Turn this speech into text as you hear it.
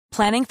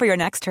Planning for your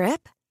next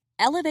trip?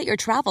 Elevate your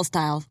travel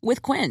style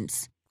with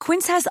Quince.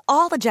 Quince has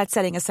all the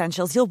jet-setting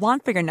essentials you'll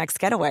want for your next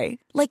getaway,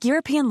 like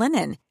European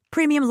linen,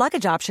 premium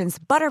luggage options,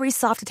 buttery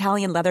soft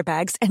Italian leather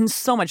bags, and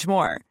so much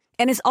more.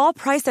 And is all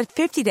priced at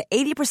 50 to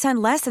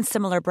 80% less than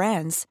similar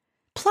brands.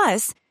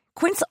 Plus,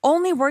 Quince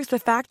only works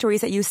with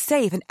factories that use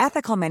safe and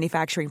ethical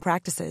manufacturing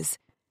practices.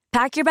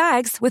 Pack your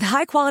bags with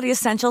high-quality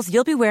essentials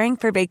you'll be wearing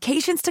for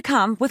vacations to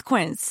come with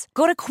Quince.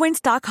 Go to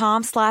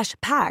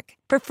quince.com/pack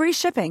for free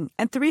shipping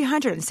and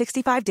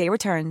 365-day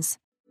returns.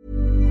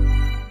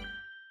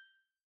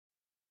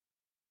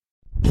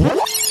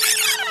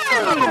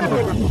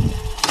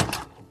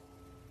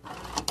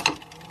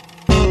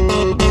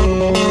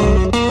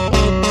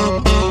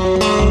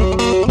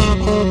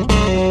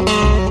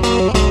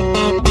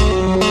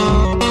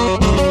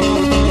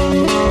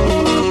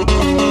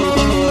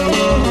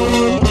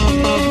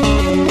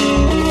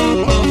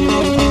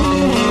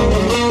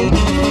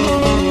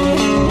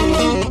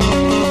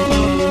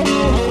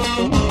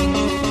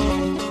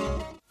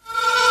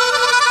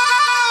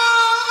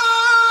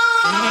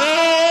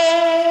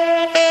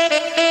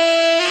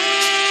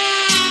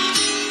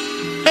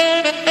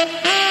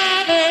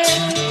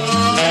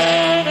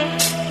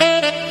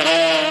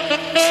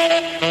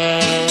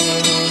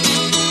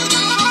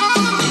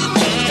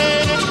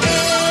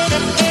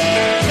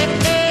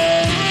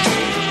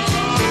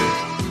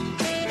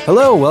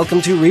 Hello,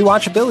 welcome to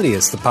Rewatchability.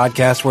 It's the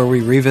podcast where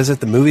we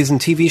revisit the movies and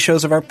TV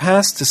shows of our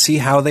past to see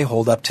how they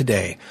hold up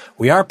today.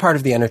 We are part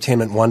of the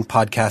Entertainment One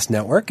podcast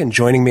network, and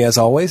joining me as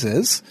always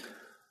is...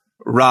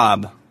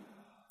 Rob.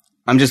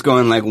 I'm just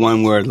going like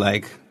one word,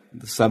 like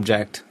the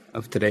subject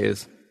of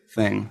today's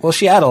thing. Well,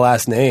 she had a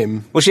last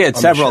name. Well, she had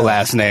several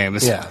last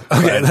names. Yeah,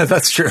 okay,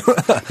 that's true.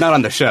 Not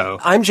on the show.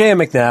 I'm J.M.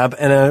 McNabb,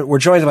 and we're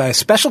joined by a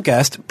special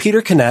guest,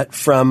 Peter Kinnett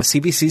from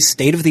CBC's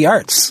State of the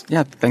Arts.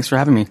 Yeah, thanks for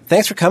having me.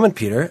 Thanks for coming,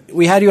 Peter.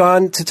 We had you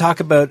on to talk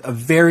about a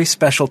very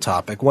special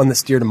topic, one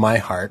that's dear to my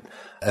heart,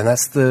 and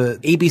that's the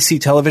ABC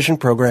television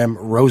program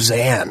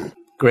Roseanne.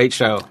 Great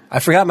show. I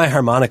forgot my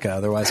harmonica,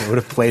 otherwise I would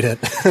have played it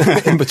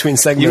in between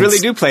segments. You really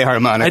do play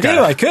harmonica. I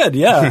do, I could,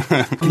 yeah.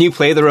 Can you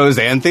play the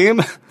Roseanne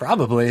theme?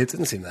 Probably. It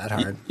didn't seem that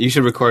hard. You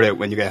should record it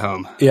when you get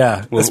home.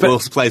 Yeah. We'll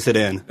splice it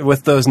in.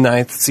 With those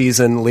 9th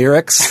season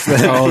lyrics.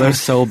 Oh, they're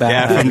so bad.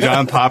 Yeah, from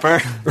John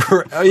Popper.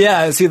 Oh,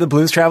 yeah. Is he the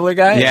Blues Traveler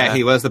guy? Yeah,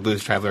 he was the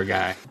Blues Traveler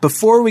guy.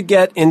 Before we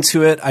get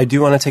into it, I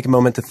do want to take a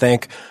moment to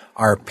thank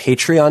our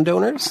Patreon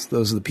donors.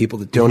 Those are the people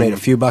that donate a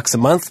few bucks a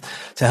month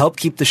to help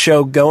keep the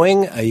show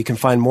going. You can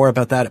find more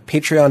about that at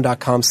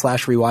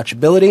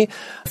patreon.com/rewatchability.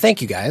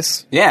 Thank you,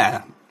 guys.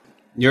 Yeah.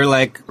 You're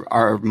like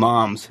our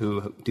moms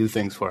who do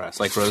things for us,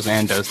 like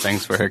Roseanne does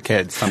things for her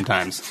kids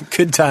sometimes.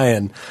 Good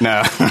tie-in.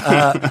 No.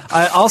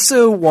 I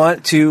also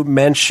want to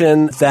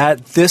mention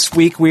that this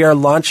week we are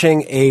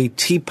launching a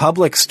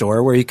TeePublic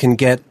store where you can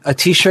get a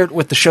t-shirt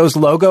with the show's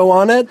logo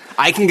on it.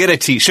 I can get a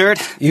t-shirt?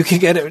 You can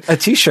get a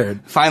t-shirt.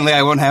 Finally,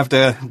 I won't have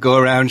to go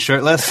around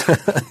shirtless.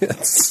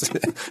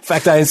 In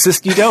fact, I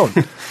insist you don't.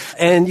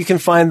 And you can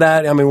find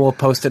that. I mean, we'll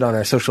post it on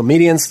our social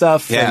media and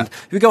stuff. Yeah. And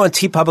if you go on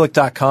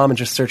teepublic.com and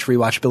just search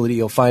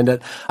Rewatchability, you'll find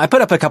it. I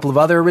put up a couple of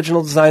other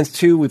original designs,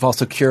 too. We've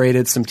also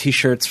curated some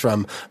t-shirts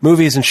from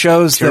movies and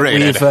shows that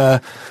we've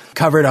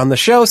covered on the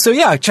show. So,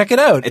 yeah, check it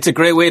out. It's a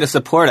great way to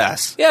support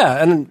us.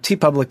 Yeah, and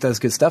TeePublic does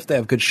good stuff. They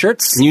have good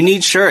shirts. You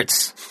need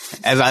shirts,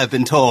 as I've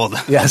been told.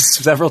 Yes,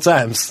 several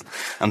times.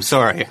 I'm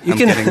sorry. I'm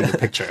getting the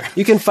picture.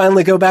 You can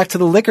finally go back to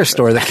the liquor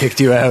store that kicked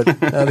you out.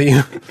 Now that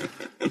you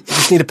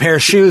just need a pair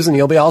of shoes and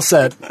you'll be all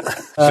set.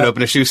 Should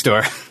open a shoe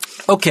store.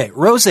 Okay,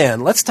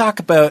 Roseanne. Let's talk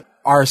about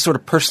our sort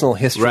of personal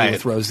history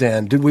with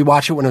Roseanne. Did we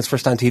watch it when it was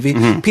first on TV?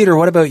 Mm-hmm. Peter,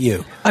 what about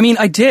you? I mean,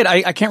 I did.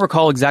 I can't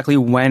recall exactly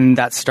when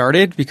that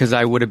started because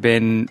I would have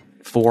been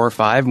 4 or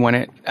 5 when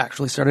it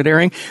actually started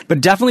airing.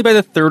 But definitely by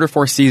the 3rd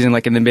or 4th season,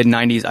 like in the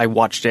mid-90s, I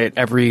watched it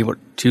every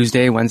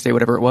Tuesday, Wednesday,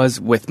 whatever it was,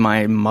 with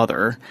my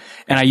mother.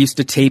 And I used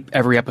to tape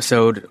every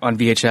episode on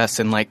VHS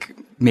and like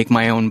make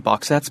my own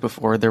box sets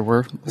before there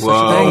were such a thing.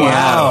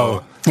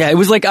 Wow. Yeah, it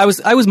was like I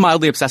was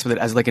mildly obsessed with it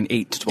as like an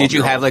 8 to 12. Did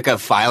you have like a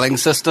filing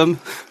system?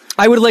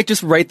 I would like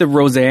just write the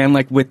Roseanne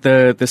like with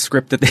the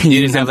script that they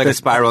You didn't have like a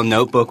spiral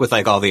notebook with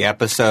like all the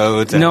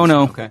episodes? No.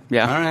 Okay.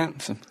 Yeah. All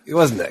right. He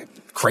wasn't a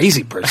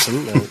crazy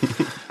person.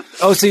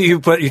 Oh, so you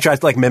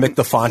tried to like mimic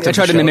the font? I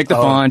tried to mimic the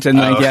font and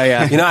like,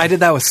 yeah. You know, I did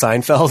that with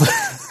Seinfeld.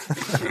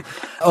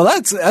 Oh,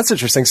 that's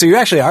interesting. So you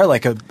actually are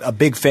like a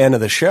big fan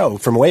of the show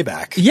from way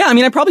back. Yeah, I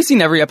mean, I've probably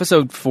seen every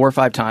episode 4 or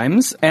 5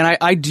 times, and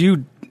I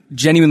do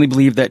genuinely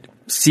believe that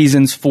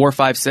seasons 4,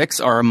 5, 6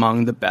 are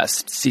among the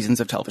best seasons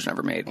of television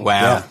ever made.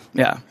 Wow.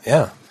 Yeah.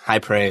 High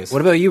praise.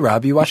 What about you,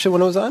 Rob? You watched it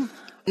when it was on?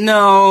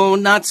 No,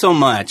 not so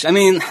much. I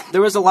mean,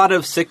 there was a lot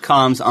of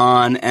sitcoms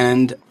on,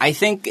 and I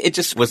think it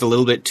just was a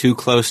little bit too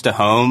close to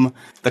home.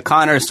 The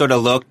Connors sort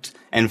of looked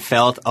and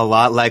felt a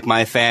lot like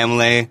my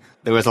family.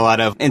 There was a lot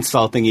of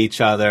insulting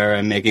each other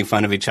and making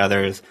fun of each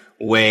other's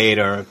weight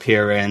or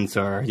appearance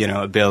or,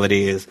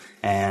 abilities.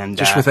 And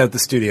Just without the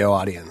studio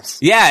audience.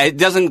 yeah, it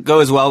doesn't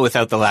go as well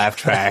without the laugh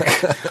track.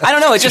 I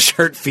don't know. It just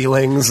Hurt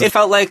feelings. It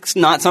felt like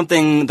not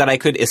something that I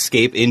could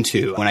escape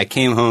into. When I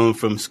came home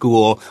from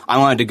school, I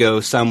wanted to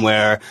go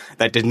somewhere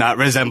that did not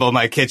resemble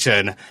my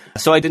kitchen.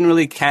 So I didn't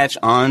really catch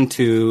on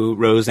to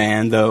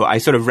Roseanne, though I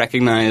sort of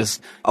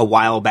recognized a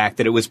while back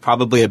that it was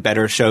probably a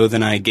better show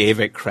than I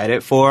gave it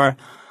credit for.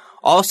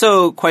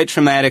 Also, quite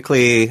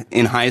traumatically,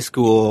 in high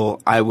school,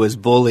 I was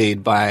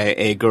bullied by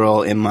a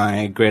girl in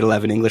my grade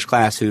 11 English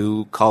class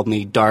who called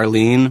me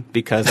Darlene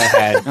because I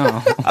had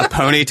a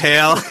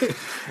ponytail.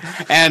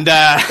 And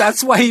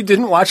That's why you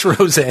didn't watch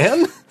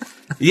Roseanne?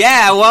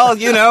 yeah, well,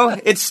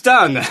 it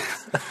stung.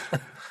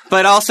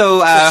 But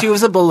also, She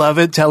was a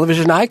beloved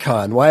television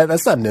icon. Why?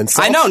 That's not an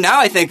insult. I know, now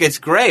I think it's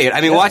great.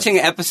 I mean, watching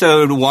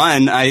episode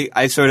 1,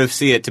 I sort of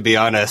see it, to be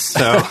honest.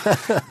 So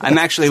I'm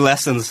actually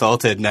less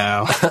insulted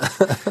now.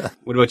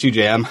 What about you,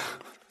 Jam?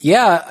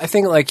 Yeah, I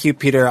think like you,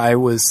 Peter, I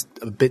was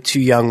a bit too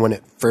young when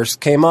it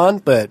first came on,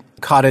 but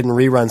caught it in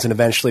reruns and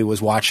eventually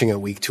was watching it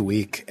week to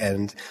week.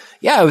 And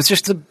yeah, it was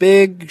just a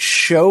big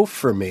show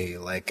for me.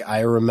 Like,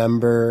 I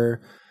remember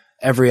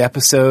every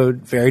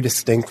episode very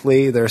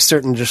distinctly. There are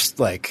certain just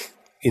like,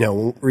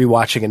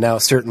 rewatching it now,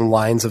 certain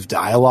lines of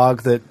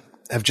dialogue that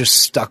have just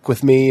stuck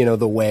with me,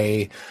 the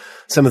way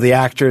some of the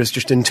actors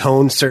just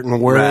intone certain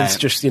words,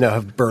 just,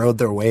 have burrowed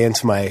their way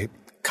into my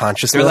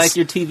consciousness. They're like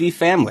your TV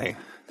family.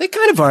 They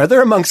kind of are.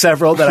 They're among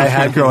several that I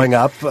had growing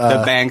up.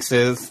 The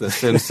Bankses, the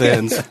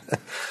Simpsons,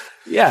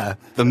 Yeah.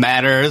 the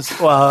Matters,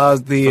 Well,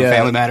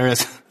 Family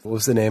Matters, what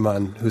was the name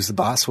on Who's the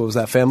Boss? What was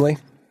that family?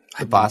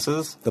 the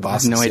Bosses. The I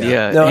have Bosses. no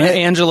yeah. idea. No,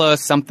 Angela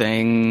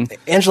something.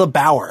 Angela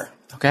Bauer.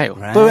 Okay.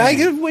 Right. But I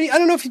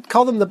don't know if you'd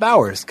call them the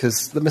Bowers,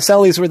 because the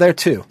Masellis were there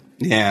too.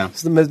 Yeah.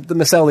 It's the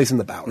Masellis and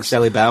the Bowers.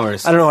 Sally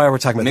Bowers. I don't know why we're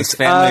talking about Mixed this.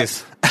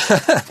 families.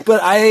 But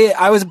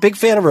I was a big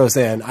fan of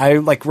Roseanne. I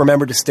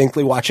remember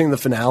distinctly watching the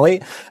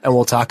finale, and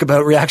we'll talk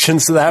about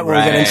reactions to that when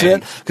we get into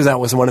it, because that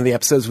was one of the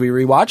episodes we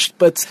rewatched.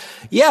 But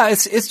yeah,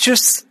 it's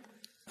just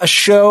a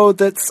show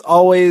that's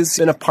always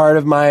been a part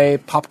of my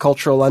pop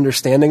cultural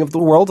understanding of the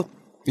world.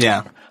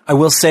 Yeah. I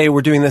will say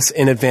we're doing this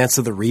in advance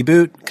of the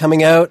reboot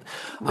coming out.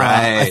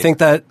 Right. I think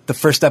that the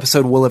first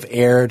episode will have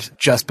aired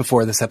just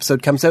before this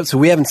episode comes out, so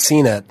we haven't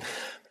seen it.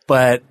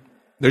 But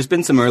There's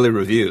been some early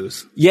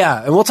reviews.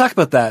 yeah, and we'll talk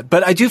about that.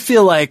 But I do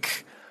feel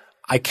like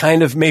I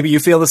kind of, maybe you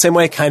feel the same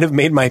way, kind of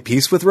made my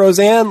peace with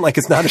Roseanne. Like,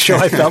 it's not a show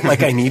I felt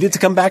like I needed to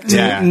come back to.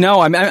 Yeah.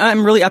 No,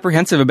 I'm really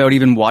apprehensive about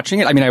even watching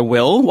it. I mean, I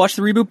will watch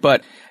the reboot,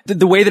 but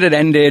the way that it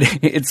ended,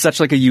 it's such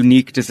like a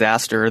unique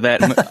disaster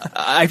that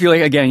I feel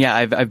like, again, yeah,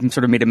 I've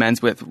sort of made amends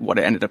with what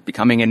it ended up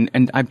becoming,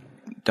 and I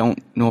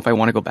don't know if I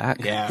want to go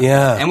back. Yeah.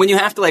 Yeah. And when you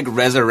have to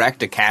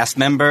resurrect a cast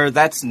member,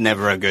 that's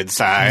never a good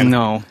sign.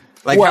 No.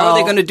 How are Well-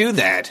 they going to do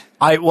that?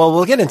 Well,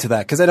 we'll get into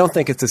that, because I don't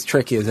think it's as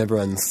tricky as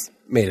everyone's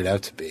made it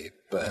out to be.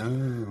 But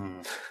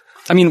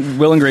I mean,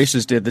 Will and Grace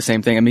just did the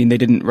same thing. I mean, they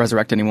didn't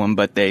resurrect anyone,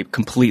 but they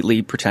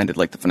completely pretended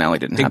like the finale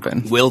didn't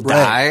happen. Will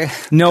die?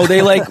 No,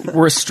 they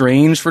were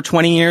estranged for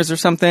 20 years or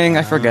something.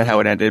 I forget how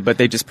it ended, but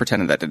they just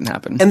pretended that didn't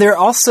happen. And they're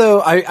also,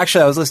 I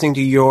was listening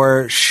to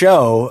your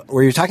show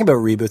where you're talking about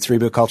reboots,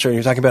 reboot culture, and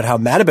you're talking about how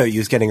Mad About You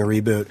is getting a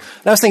reboot.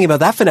 And I was thinking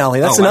about that finale.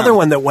 That's Oh, wow. another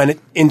one that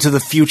went into the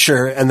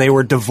future and they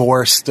were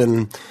divorced,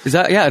 and Is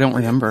that? Yeah, I don't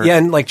remember. yeah,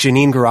 and like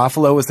Janine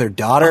Garofalo was their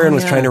daughter and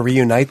was yeah. trying to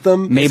reunite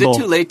them. Mabel. Is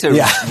it too late to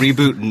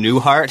reboot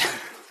Newhart?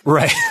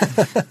 Right.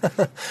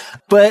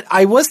 But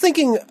I was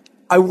thinking,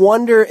 I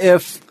wonder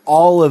if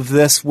all of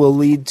this will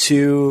lead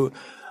to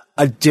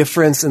a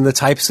difference in the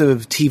types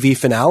of TV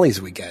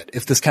finales we get.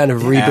 If this kind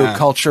of reboot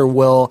culture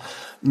will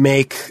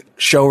make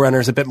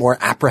showrunners a bit more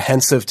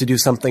apprehensive to do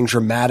something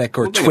dramatic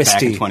or We'll bring it back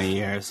twisty. in 20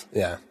 years.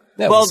 Yeah.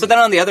 Well, but then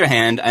on the other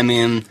hand, I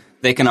mean,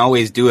 they can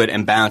always do it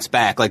and bounce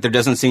back. There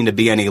doesn't seem to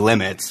be any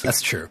limits.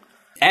 that's true.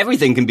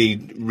 Everything can be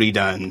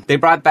redone. They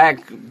brought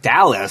back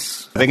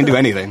Dallas. They can do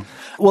anything.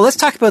 Well, let's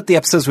talk about the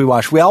episodes we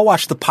watched. We all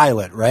watched the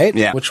pilot, right?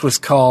 Yeah. Which was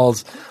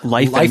called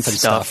Life and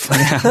Stuff.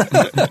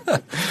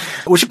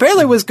 Which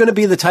apparently was going to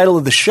be the title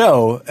of the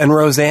show, and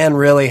Roseanne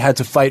really had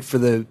to fight for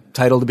the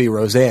title to be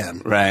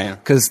Roseanne. Right.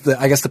 Because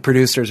I guess the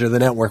producers or the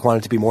network wanted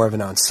it to be more of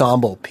an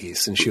ensemble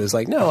piece, and she was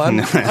like, no, I'm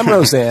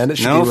Roseanne. It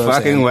should No be Roseanne.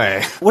 fucking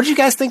way. What did you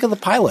guys think of the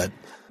pilot?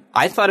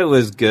 I thought it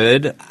was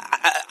good.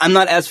 I'm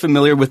not as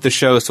familiar with the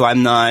show, so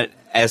I'm not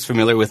as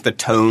familiar with the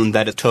tone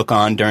that it took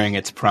on during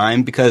its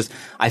prime, because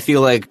I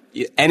feel like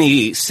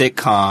any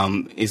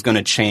sitcom is going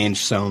to change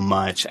so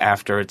much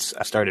after it's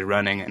started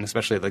running, and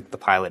especially the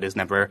pilot is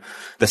never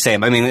the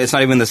same. I mean, it's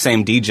not even the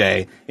same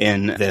DJ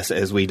in this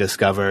as we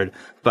discovered,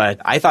 but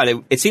I thought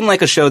it seemed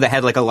like a show that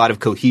had a lot of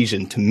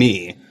cohesion to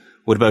me.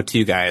 What about to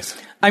you guys?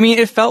 I mean,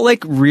 it felt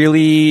like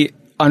really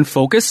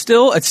unfocused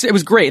still. It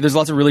was great. There's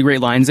lots of really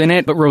great lines in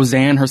it, but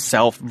Roseanne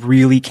herself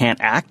really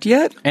can't act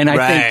yet. And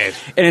I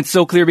think, and it's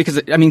so clear because,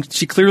 I mean,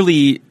 she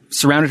clearly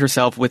surrounded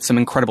herself with some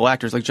incredible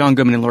actors like John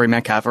Goodman and Laurie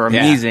Metcalf are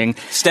amazing.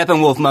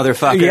 Steppenwolf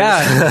motherfuckers.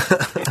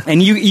 Yeah.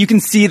 And you can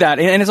see that.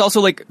 And it's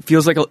also like,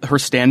 feels like her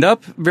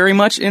stand-up very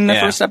much in the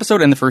first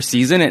episode and the first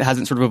season. It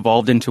hasn't sort of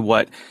evolved into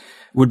what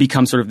would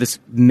become sort of this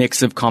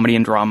mix of comedy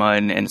and drama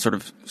and sort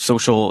of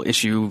social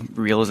issue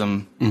realism.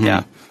 Mm-hmm.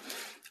 Yeah.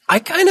 I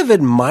kind of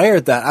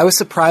admired that. I was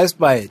surprised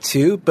by it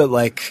too, but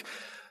like,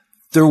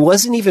 there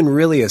wasn't even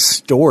really a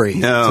story to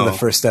the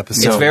first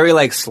episode. It's very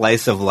like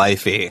slice of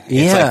lifey.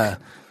 Yeah. Like,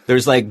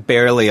 there's like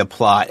barely a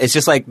plot. It's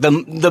just like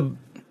the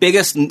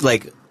biggest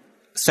like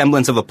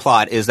semblance of a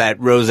plot is that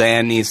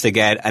Roseanne needs to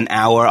get an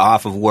hour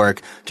off of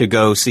work to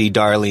go see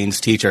Darlene's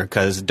teacher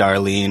because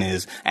Darlene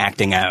is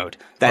acting out.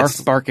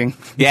 That's barking.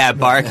 Yeah,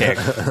 barking.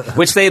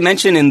 Which they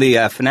mention in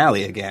the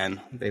finale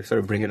again. They sort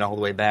of bring it all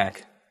the way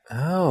back.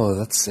 Oh,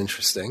 that's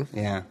interesting.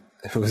 Yeah.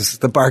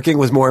 The barking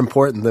was more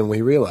important than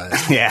we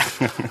realized. Yeah.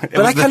 It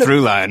was the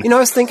through line. You know, I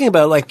was thinking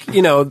about like,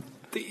 you know,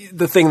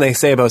 the thing they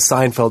say about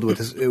Seinfeld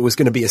was it was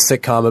going to be a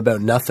sitcom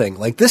about nothing.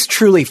 Like this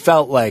truly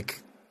felt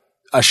like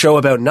a show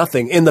about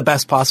nothing in the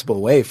best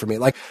possible way for me.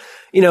 Like,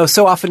 you know,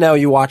 so often now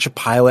you watch a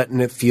pilot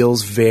and it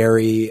feels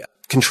very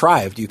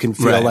contrived. You can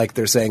feel like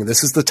they're saying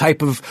this is the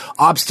type of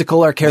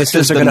obstacle our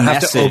characters are going to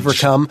have to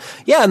overcome.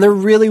 Yeah, and there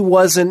really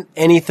wasn't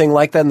anything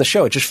like that in the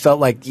show. It just felt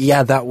like,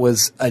 yeah, that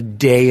was a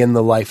day in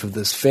the life of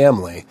this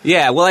family.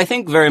 Yeah, well, I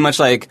think very much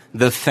like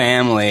the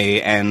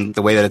family and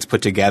the way that it's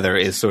put together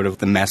is sort of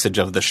the message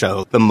of the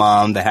show. The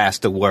mom that has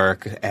to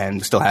work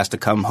and still has to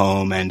come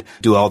home and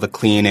do all the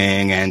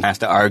cleaning and has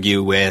to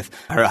argue with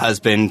her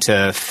husband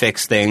to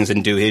fix things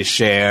and do his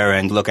share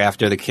and look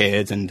after the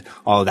kids and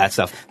all of that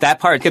stuff. That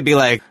part could be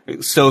like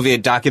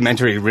Soviet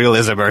documentary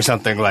realism or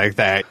something like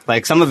that.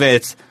 Like some of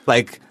it's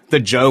like the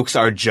jokes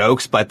are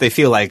jokes, but they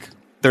feel like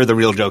they're the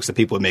real jokes that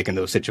people would make in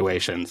those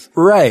situations.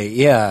 Right,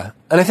 yeah.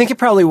 And I think it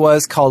probably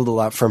was called a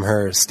lot from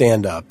her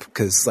stand-up,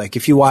 because like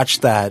if you watch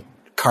that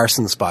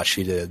Carson spot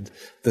she did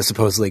that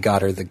supposedly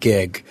got her the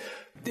gig,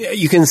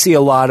 you can see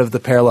a lot of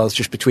the parallels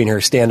just between her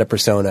stand-up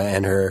persona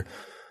and her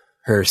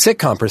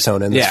sitcom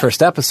persona in this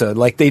first episode.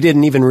 Like they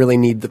didn't even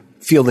really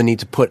feel the need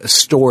to put a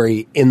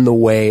story in the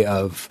way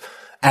of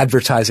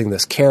advertising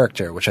this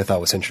character, which I thought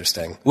was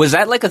interesting. Was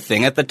that like a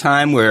thing at the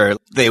time where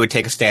they would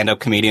take a stand-up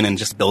comedian and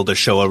just build a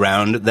show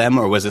around them,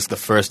 or was this the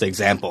first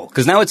example?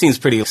 Because now it seems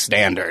pretty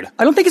standard.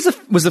 I don't think it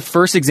was the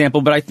first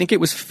example, but I think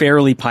it was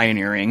fairly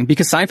pioneering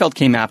because Seinfeld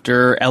came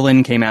after,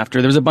 Ellen came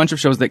after. There was a bunch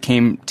of shows that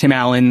came. Tim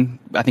Allen,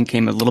 I think,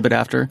 came a little bit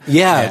after.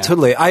 Yeah.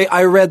 Totally.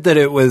 I read that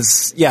it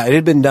was, it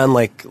had been done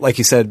like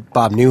you said,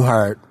 Bob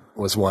Newhart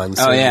was one.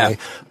 Certainly. Oh, yeah.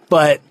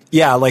 But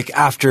yeah, like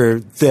after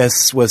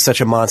this was such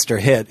a monster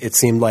hit, it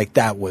seemed like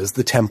that was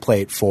the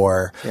template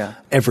for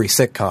every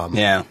sitcom.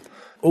 Yeah.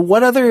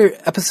 What other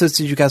episodes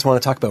did you guys want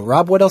to talk about?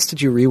 Rob, what else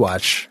did you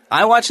rewatch?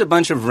 I watched a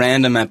bunch of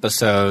random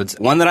episodes.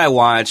 One that I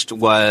watched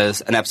was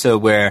an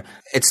episode where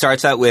it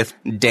starts out with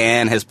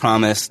Dan has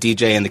promised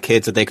DJ and the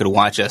kids that they could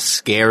watch a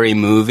scary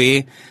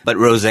movie, but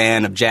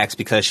Roseanne objects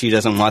because she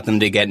doesn't want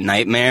them to get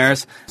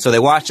nightmares. So they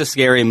watch a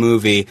scary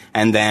movie,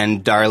 and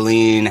then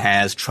Darlene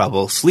has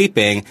trouble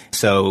sleeping,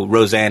 so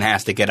Roseanne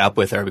has to get up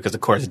with her because,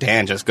 of course,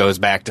 Dan just goes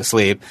back to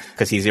sleep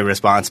because he's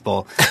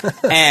irresponsible.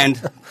 And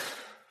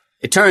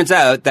it turns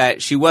out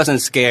that she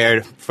wasn't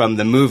scared from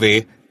the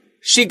movie.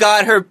 She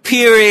got her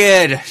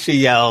period, she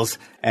yells.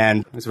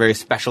 And it was a very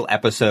special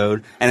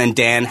episode. And then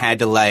Dan had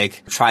to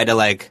it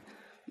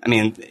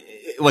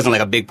wasn't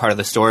like a big part of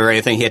the story or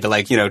anything. He had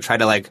to try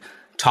to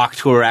talk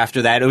to her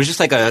after that. It was just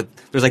there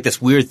was this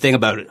weird thing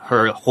about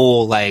her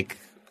whole,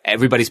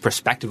 everybody's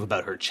perspective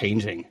about her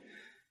changing.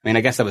 I mean,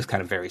 I guess that was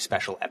kind of very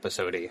special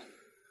episode-y.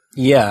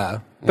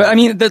 Yeah. But I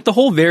mean, the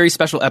whole very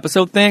special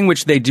episode thing,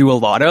 which they do a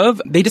lot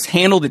of, they just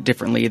handled it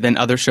differently than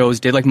other shows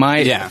did. Like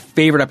my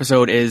favorite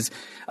episode is,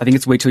 I think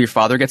it's Wait Till Your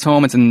Father Gets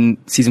Home. It's in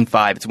season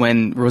 5. It's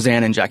when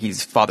Roseanne and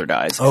Jackie's father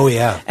dies. Oh,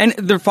 yeah. And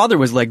their father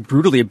was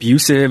brutally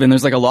abusive, and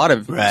there's a lot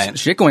of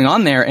shit going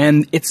on there.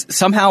 And it's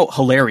somehow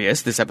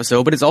hilarious, this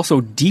episode, but it's also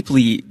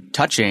deeply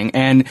touching.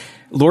 And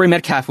Laurie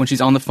Metcalf, when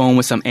she's on the phone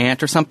with some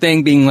aunt or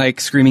something, being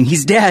screaming,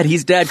 he's dead,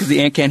 because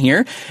the aunt can't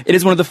hear. It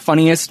is one of the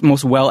funniest,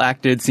 most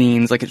well-acted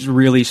scenes. It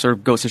really sort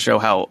of goes to show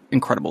how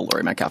incredible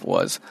Laurie Metcalf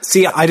was.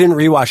 See, I didn't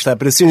rewatch that,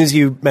 but as soon as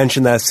you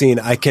mentioned that scene,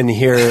 I can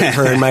hear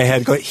her in my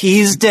head going,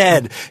 he's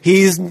dead.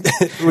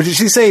 What did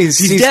she say?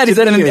 He's dead. And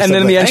then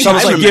in the end, she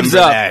almost gives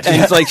up.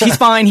 And it's he's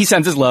fine. He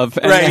sends his love.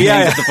 And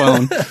hangs up the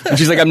phone. And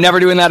she's like, I'm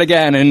never doing that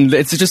again. And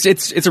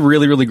it's a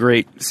really, really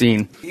great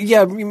scene.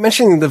 Yeah,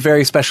 mentioning the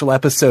very special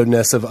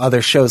episode-ness of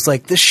other shows,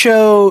 this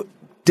show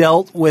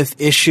dealt with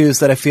issues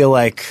that I feel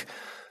like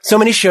so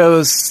many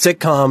shows,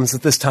 sitcoms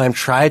at this time,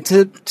 tried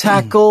to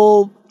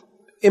tackle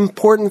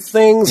important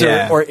things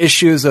or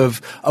issues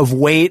of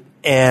weight,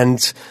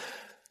 and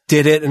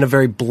did it in a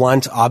very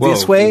blunt,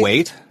 obvious way.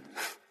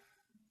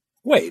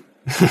 Wait.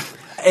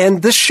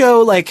 And this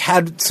show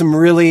had some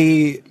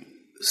really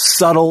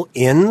subtle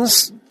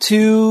ins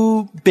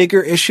to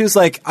bigger issues.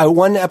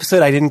 One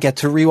episode I didn't get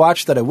to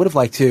rewatch that I would have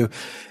liked to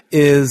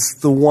is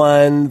the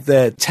one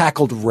that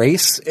tackled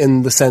race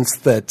in the sense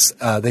that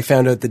they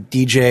found out that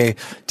DJ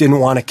didn't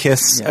want to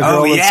kiss a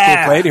girl in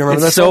school play. Do you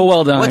remember It's that? so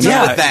well done. What's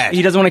up with that?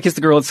 He doesn't want to kiss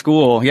the girl at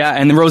school. Yeah,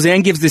 and then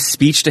Roseanne gives this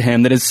speech to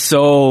him that is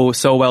so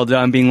well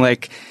done, being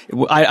like,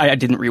 I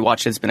didn't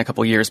rewatch it, it's been a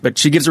couple years, but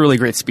she gives a really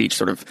great speech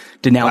sort of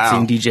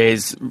denouncing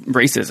DJ's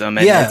racism.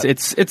 And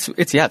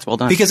it's well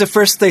done. Because at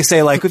first they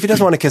say, like, if he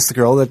doesn't want to kiss the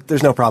girl, that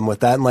there's no problem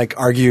with that, and like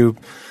argue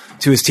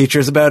to his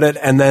teachers about it,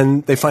 and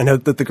then they find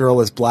out that the girl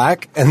is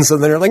black, and so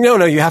they're like,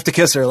 no, you have to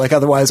kiss her, like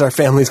otherwise our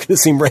family's going to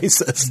seem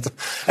racist.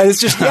 And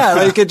it's just,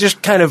 like it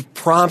just kind of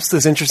prompts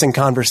this interesting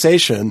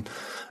conversation.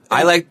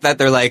 I like that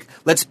they're like,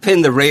 let's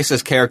pin the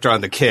racist character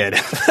on the kid.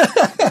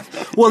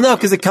 Well, no,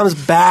 because it comes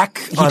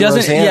back on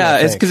Roseanne, yeah, I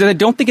it's think. because I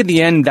don't think at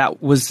the end that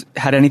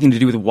had anything to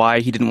do with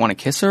why he didn't want to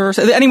kiss her.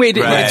 So anyway,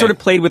 it sort of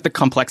played with the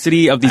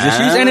complexity of these issues.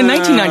 And in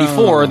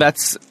 1994,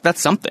 that's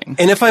something.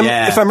 And if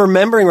I'm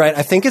remembering right,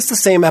 I think it's the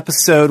same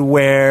episode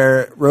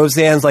where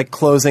Roseanne's like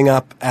closing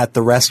up at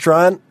the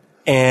restaurant,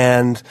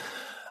 and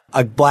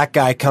a black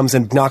guy comes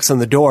and knocks on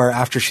the door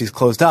after she's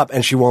closed up,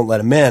 and she won't let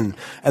him in.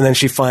 And then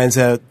she finds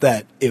out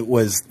that it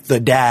was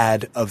the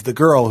dad of the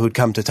girl who'd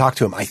come to talk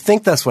to him. I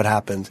think that's what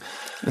happened.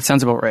 That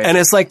sounds about right. And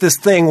it's like this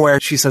thing where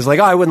she says, like,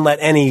 oh, I wouldn't let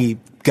any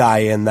guy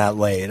in that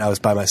late. I was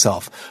by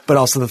myself. But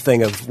also the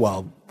thing of,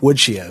 well, would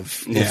she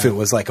have if it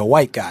was like a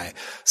white guy?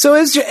 So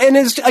it's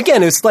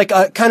like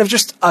a kind of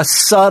just a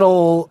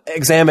subtle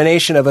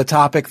examination of a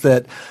topic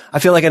that I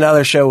feel like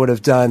another show would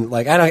have done.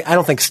 Like, I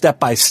don't think Step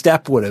by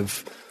Step would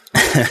have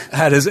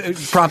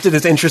prompted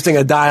as interesting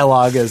a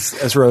dialogue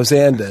as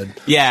Roseanne did.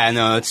 Yeah,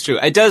 no, it's true.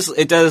 It does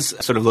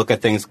sort of look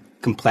at things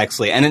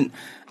complexly, and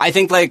I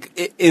think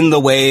like in the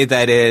way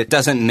that it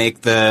doesn't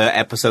make the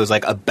episodes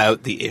like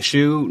about the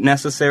issue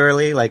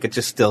necessarily. Like it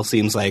just still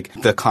seems like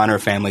the Connor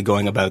family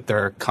going about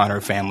their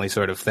Connor family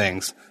sort of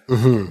things.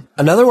 Mm-hmm.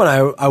 Another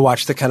one I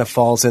watched that kind of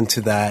falls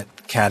into that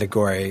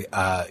category.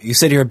 You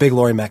said you're a big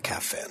Laurie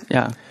Metcalf fan.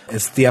 Yeah.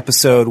 It's the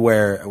episode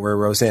where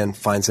Roseanne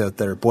finds out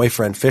that her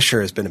boyfriend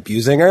Fisher has been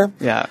abusing her.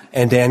 Yeah.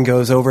 And Dan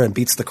goes over and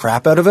beats the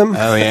crap out of him.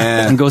 Oh,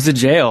 yeah. And goes to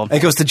jail. And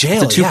goes to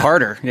jail. It's a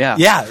two-parter. Yeah.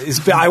 Yeah.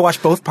 I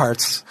watched both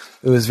parts.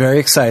 It was very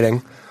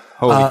exciting.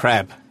 Holy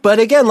crap. But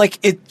again, like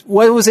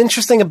what was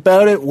interesting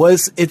about it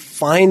was it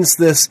finds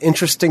this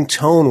interesting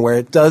tone where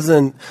it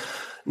doesn't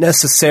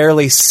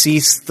necessarily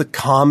cease the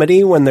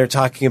comedy when they're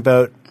talking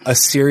about a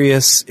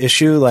serious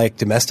issue like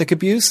domestic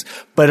abuse,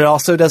 but it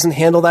also doesn't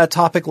handle that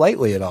topic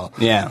lightly at all.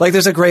 Yeah. Like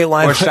there's a great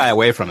line Or shy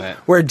away from it.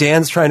 where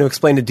Dan's trying to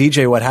explain to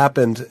DJ what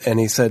happened, and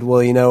he said,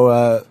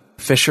 well,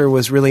 Fisher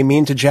was really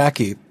mean to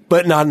Jackie,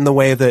 but not in the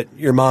way that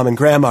your mom and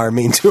grandma are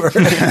mean to her.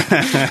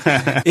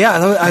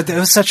 Yeah, it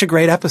was such a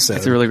great episode.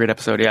 It's a really great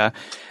episode, yeah.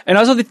 And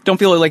I also don't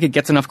feel like it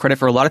gets enough credit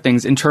for a lot of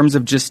things in terms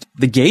of just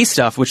the gay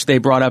stuff, which they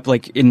brought up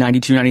like in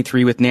 92,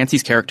 93 with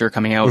Nancy's character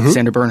coming out,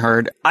 Sandra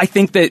Bernhard. I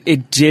think that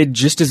it did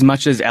just as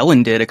much as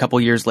Ellen did a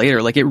couple years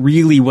later. Like it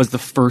really was the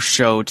first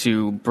show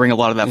to bring a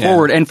lot of that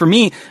forward. And for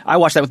me, I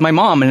watched that with my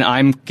mom, and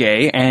I'm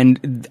gay,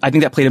 and I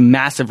think that played a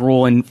massive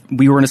role in,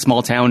 we were in a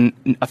small town,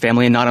 a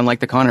family, and not unlike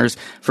the Connors,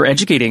 for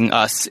educating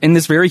us in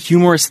this very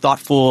humorous,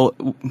 thoughtful,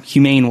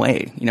 humane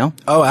way, you know?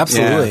 Oh,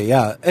 absolutely,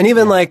 yeah. And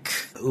even like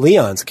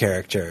Leon's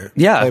character,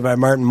 played by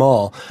Martin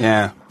Mull,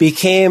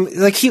 became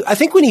like I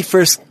think when he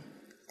first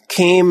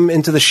came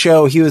into the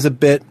show, he was a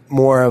bit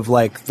more of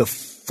like the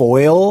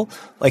foil,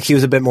 like he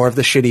was a bit more of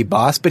the shitty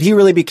boss, but he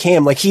really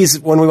became like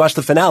when we watch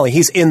the finale,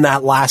 he's in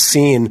that last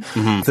scene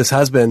with his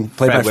husband,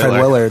 played by Fred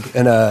Willard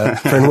in a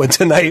Fernwood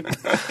Tonight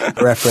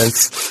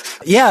reference.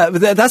 Yeah,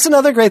 that's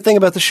another great thing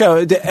about the show.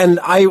 And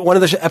one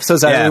of the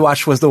episodes I really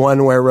watched was the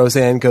one where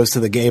Roseanne goes to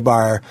the gay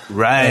bar.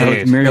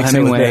 Right. Muriel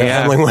Hemingway.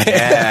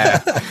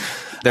 Yeah.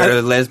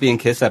 Their lesbian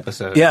kiss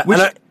episode. Yeah. Which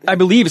I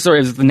believe, it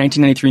was the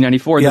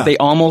 1993-94, that they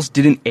almost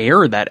didn't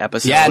air that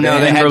episode. Yeah, no,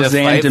 they had Roseanne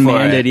to fight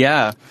demanded, for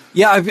it.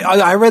 Yeah,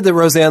 I read that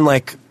Roseanne,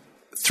 like,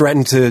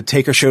 threatened to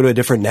take her show to a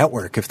different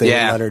network if they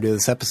didn't let her do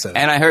this episode.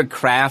 And I heard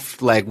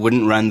Kraft, like,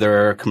 wouldn't run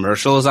their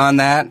commercials on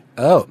that.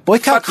 Oh.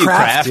 Boycott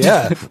Kraft.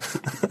 Yeah.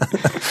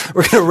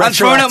 We're going to I'm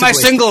throwing out my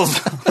singles!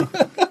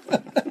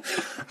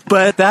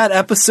 But that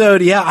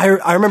episode,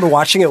 I remember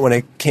watching it when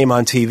it came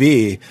on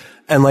TV,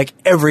 and like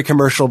every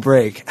commercial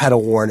break had a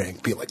warning,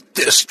 be like,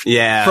 this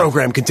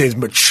program contains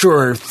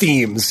mature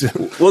themes.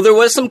 Well, there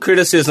was some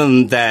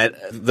criticism that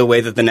the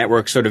way that the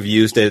network sort of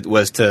used it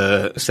was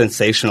to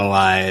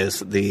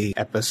sensationalize the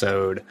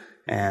episode.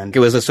 And it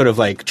was a sort of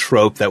like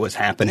trope that was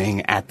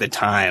happening at the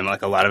time.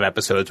 Like a lot of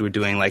episodes were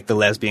doing like the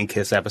lesbian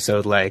kiss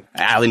episode, like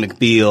Ally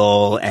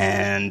McBeal,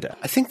 and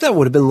I think that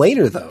would have been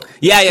later though.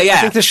 Yeah. I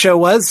think the show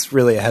was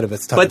really ahead of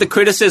its time. But the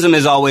criticism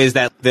is always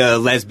that the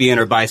lesbian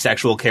or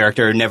bisexual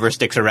character never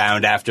sticks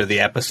around after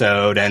the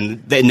episode,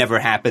 and it never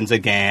happens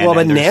again. Well,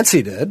 but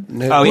Nancy did.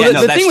 Oh, yeah,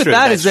 the thing with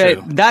that is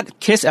that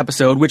kiss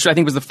episode, which I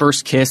think was the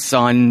first kiss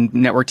on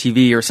network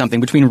TV or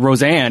something between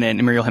Roseanne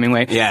and Muriel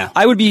Hemingway. Yeah.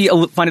 I would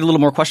find it a little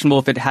more questionable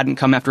if it hadn't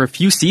come after a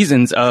few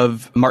seasons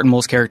of Martin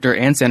Mull's character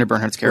and Sandra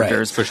Bernhard's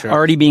characters for sure.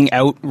 already being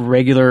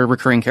regular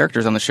recurring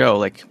characters on the show.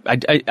 Like,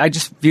 I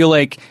just feel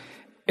like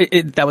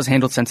that was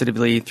handled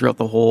sensitively throughout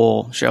the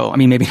whole show. I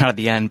mean, maybe not at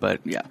the end, but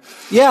yeah.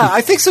 Yeah,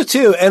 I think so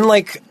too. And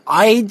like,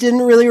 I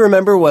didn't really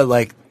remember what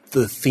like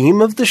the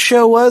theme of the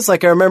show was.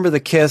 Like, I remember the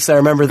kiss. I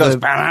remember the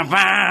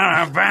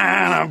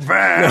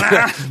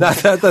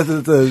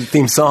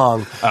theme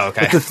song. Oh,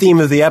 okay. But the theme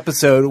of the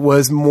episode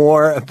was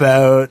more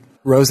about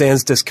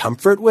Roseanne's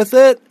discomfort with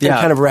it, and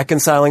kind of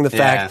reconciling the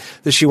fact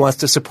that she wants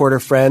to support her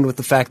friend with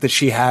the fact that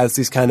she has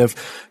these kind of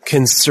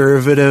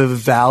conservative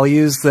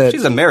values that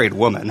She's a married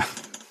woman.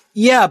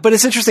 Yeah, but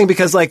it's interesting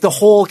because like the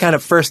whole kind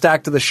of first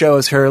act of the show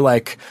is her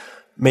like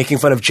making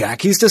fun of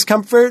Jackie's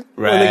discomfort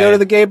when they go to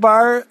the gay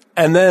bar,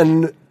 and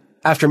then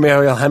after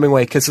Mariel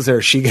Hemingway kisses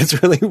her, she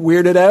gets really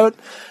weirded out,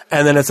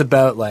 and then it's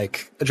about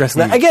like addressing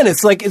that. Again,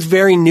 it's like it's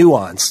very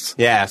nuanced.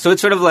 Yeah, so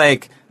it's sort of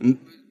like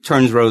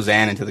turns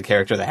Roseanne into the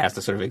character that has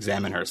to sort of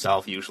examine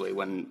herself usually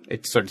when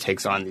it sort of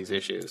takes on these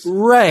issues.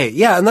 Right,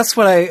 yeah, and that's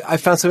what I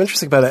found so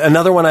interesting about it.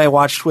 Another one I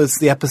watched was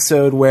the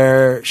episode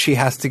where she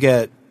has to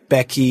get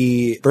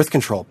Becky birth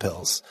control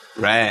pills.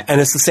 Right. And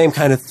it's the same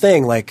kind of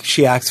thing. Like,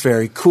 she acts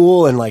very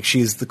cool, and like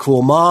she's the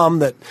cool mom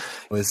that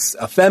was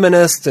a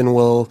feminist and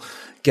will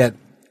get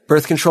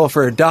birth control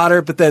for her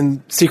daughter, but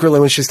then secretly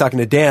when she's talking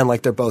to Dan,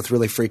 like they're both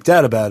really freaked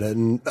out about it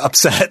and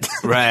upset.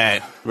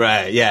 Right.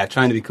 Yeah,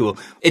 trying to be cool.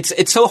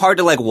 It's so hard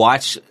to like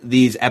watch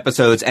these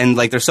episodes and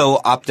like they're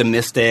so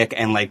optimistic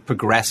and like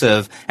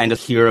progressive, and to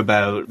hear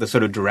about the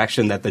sort of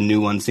direction that the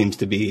new one seems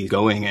to be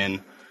going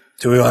in.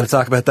 Do we want to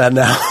talk about that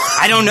now?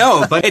 I don't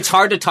know, but it's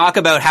hard to talk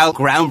about how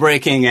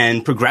groundbreaking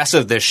and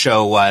progressive this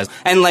show was.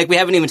 And like, we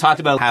haven't even talked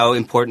about how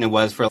important it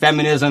was for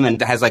feminism, and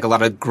it has like a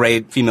lot of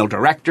great female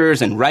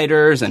directors and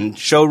writers and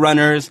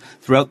showrunners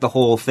throughout the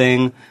whole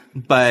thing.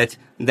 But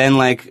then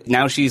like,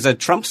 now she's a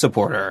Trump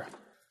supporter.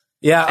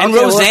 Yeah. And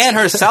okay, Roseanne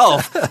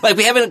herself, like,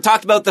 we haven't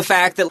talked about the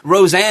fact that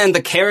Roseanne,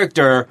 the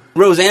character,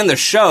 Roseanne, the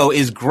show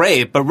is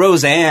great, but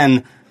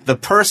Roseanne, the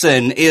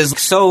person, is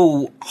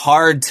so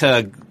hard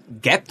to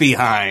get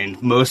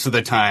behind most of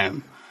the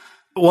time.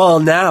 Well,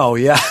 now,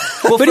 yeah.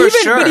 Well, but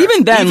but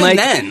even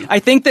then, I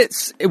think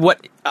that's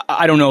what,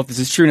 I don't know if this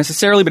is true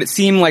necessarily, but it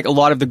seemed like a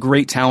lot of the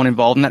great talent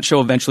involved in that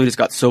show eventually just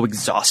got so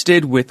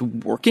exhausted with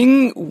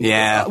working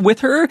with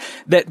her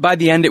that by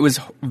the end it was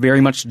very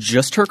much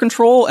just her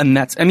control. And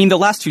that's, I mean, the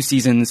last two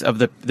seasons of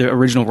the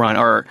original run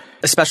are,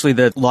 especially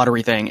the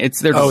lottery thing,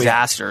 they're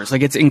disasters. Yeah.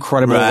 Like, it's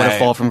incredible what a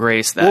fall from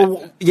grace that.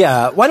 Well,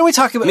 yeah. Why don't we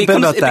talk about that?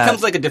 It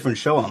becomes like a different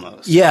show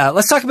almost. Yeah,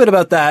 let's talk a bit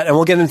about that, and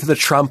we'll get into the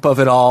Trump of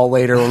it all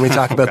later when we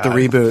talk about the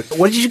reboot.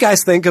 What did you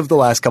guys think of the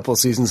last couple of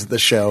seasons of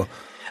this show?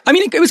 I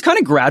mean, it was kind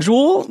of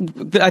gradual.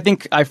 I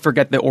think I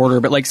forget the order,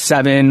 but like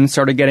 7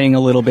 started getting a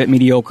little bit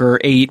mediocre.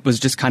 8 was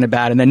just kind of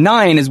bad. And then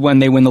 9 is when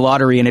they win the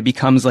lottery and it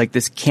becomes like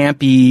this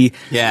campy,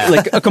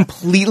 like a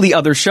completely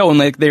other show. And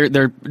like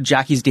they're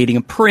Jackie's dating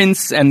a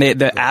prince, and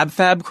the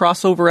Ab-Fab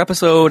crossover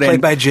episode.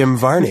 Played by Jim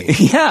Varney.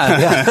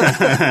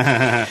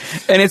 Yeah.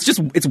 And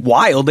it's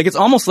wild. Like, it's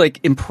almost like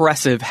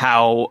impressive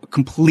how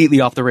completely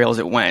off the rails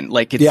it went.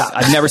 Like,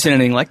 I've never seen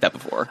anything like that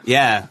before.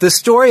 Yeah. The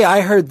story I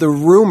heard, the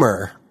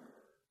rumor,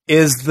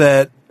 is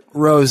that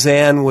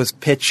Roseanne was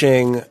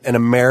pitching an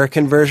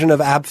American version of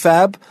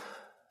Ab-Fab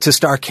to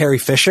star Carrie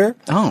Fisher.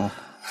 Oh.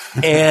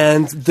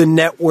 And the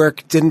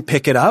network didn't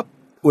pick it up,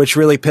 which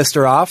really pissed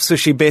her off. So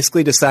she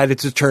basically decided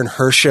to turn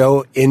her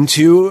show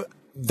into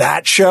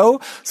that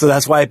show. So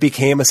that's why it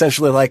became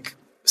essentially like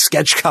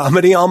sketch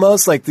comedy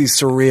almost, like these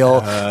surreal,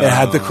 it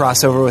had the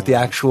crossover with the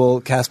actual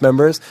cast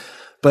members.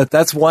 But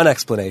that's one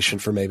explanation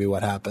for maybe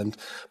what happened.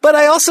 But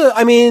I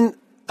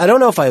don't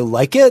know if I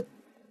like it,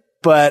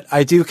 but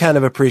I do kind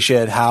of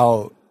appreciate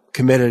how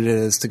committed it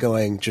is to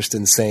going just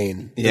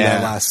insane in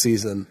that last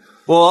season.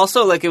 Well,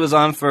 also, like, it was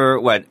on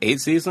for,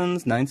 8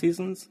 seasons? 9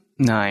 seasons?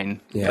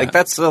 9. Yeah. Like,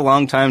 that's a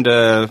long time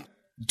to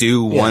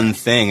do one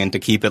thing and to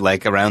keep it,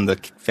 like, around the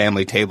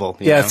family table.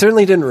 You know? It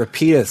certainly didn't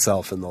repeat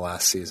itself in the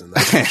last season.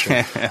 That's for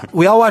sure.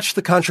 We all watched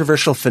the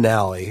controversial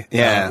finale.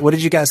 Yeah. What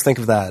did you guys think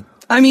of that?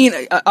 I mean,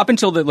 up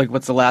until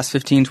the last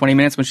 15, 20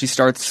 minutes when she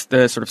starts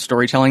the sort of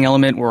storytelling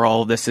element where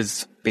all of this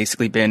has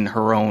basically been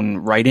her own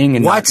writing.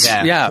 And What?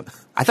 Yeah.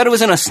 I thought it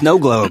was in a snow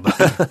globe.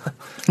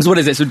 So what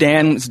is it? So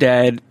Dan's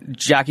dead.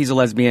 Jackie's a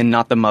lesbian,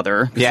 not the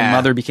mother. Yeah. The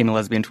mother became a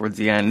lesbian towards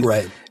the end.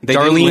 Right. They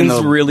didn't win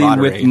Darlene's the really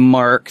lottery. with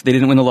Mark. They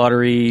didn't win the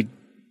lottery.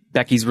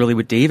 Becky's really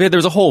with David.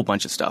 There's a whole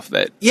bunch of stuff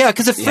that... Yeah,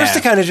 because at first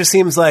it kind of just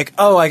seems like,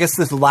 I guess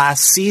this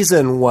last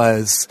season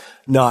was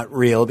not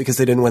real because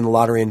they didn't win the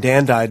lottery and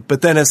Dan died.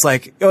 But then it's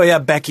like,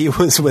 Becky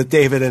was with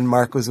David and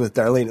Mark was with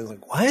Darlene. It's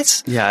like,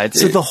 what? Yeah.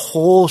 So the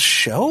whole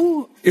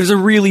show? It was a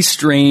really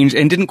strange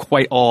and didn't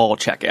quite all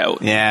check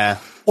out. Yeah.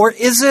 Or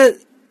is it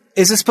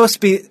supposed to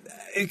be...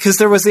 Because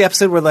there was the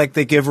episode where, like,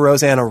 they give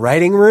Roseanne a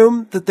writing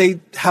room that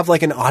they have,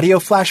 like, an audio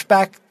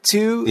flashback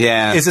to.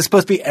 Yeah. Is it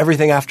supposed to be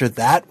everything after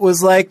that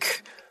was,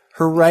 like...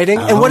 her writing?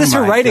 And what is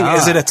her writing? God.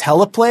 Is it a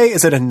teleplay?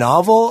 Is it a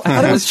novel? I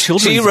thought it was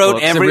children's She wrote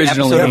books every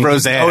originally. episode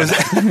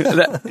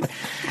of Roseanne.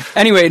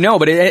 Anyway, no,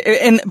 but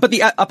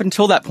up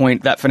until that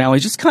point, that finale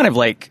is just kind of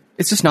like,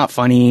 it's just not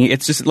funny.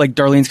 It's just like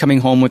Darlene's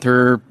coming home with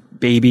her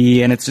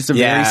baby, and it's just a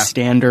Yeah. very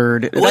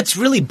standard. Well, it's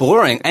really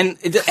boring, and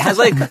it has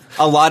like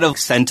a lot of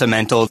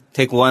sentimental.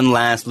 Take one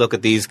last look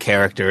at these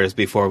characters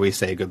before we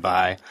say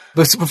goodbye.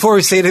 But before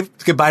we say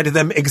goodbye to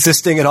them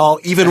existing at all,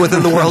 even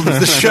within the world of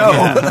the show.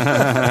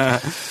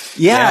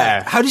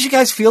 Yeah. How did you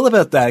guys feel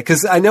about that?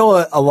 Because I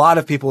know a lot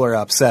of people are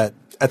upset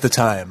at the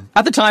time.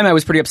 At the time, I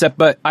was pretty upset,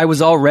 but I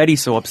was already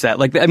so upset.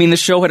 Like, I mean, the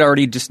show had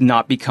already just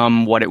not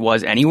become what it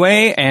was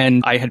anyway,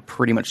 and I had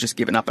pretty much just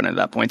given up on it at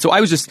that point. So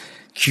I was just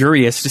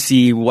curious to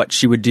see what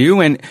she would do,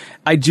 and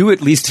I do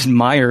at least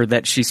admire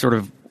that she sort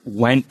of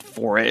went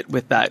for it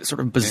with that sort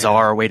of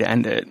bizarre way to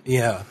end it.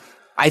 Yeah.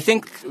 I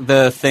think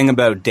the thing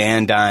about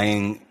Dan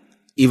dying,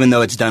 even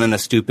though it's done in a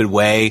stupid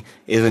way,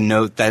 is a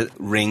note that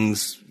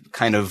rings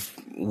kind of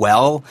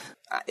well.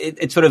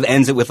 It sort of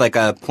ends it with like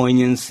a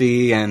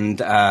poignancy,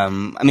 and I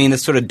mean,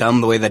 it's sort of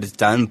dumb the way that it's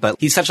done, but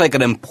he's such like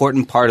an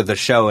important part of the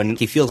show, and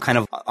he feels kind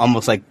of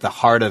almost like the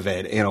heart of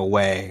it in a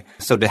way.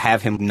 So to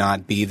have him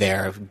not be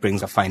there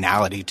brings a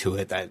finality to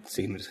it that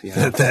seems, you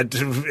know. That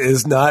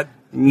is not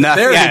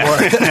there anymore.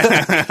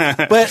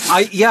 But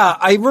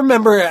I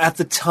remember at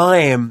the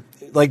time,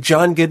 like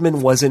John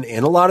Goodman wasn't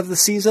in a lot of the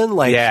season.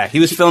 Like, yeah,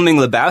 he was filming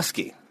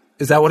Lebowski.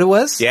 Is that what it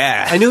was?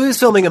 Yeah. I knew he was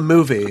filming a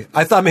movie.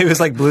 I thought maybe it was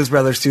like Blues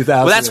Brothers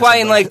 2000. Well, that's why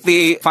in like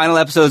the final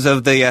episodes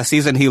of the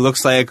season, he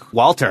looks like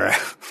Walter.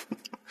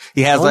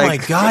 He has my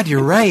God,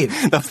 you're right.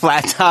 the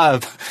flat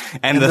top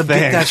and the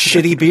thing. That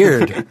shitty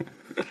beard.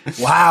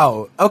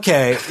 Wow.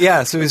 Okay.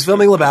 Yeah. So he was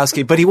filming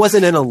Lebowski, but he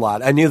wasn't in a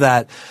lot. I knew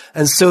that.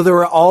 And so there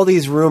were all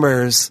these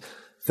rumors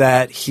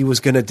that he was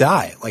going to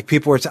die. Like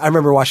people were, I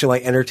remember watching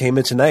like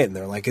Entertainment Tonight, and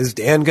they're like, is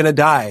Dan going to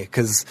die?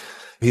 Because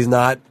he's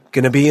not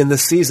going to be in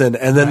this season.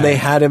 And then they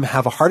had him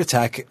have a heart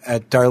attack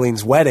at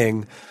Darlene's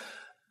wedding.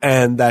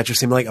 And that just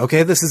seemed like,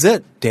 okay, this is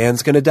it.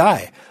 Dan's going to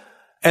die.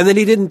 And then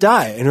he didn't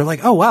die. And you're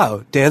like, oh,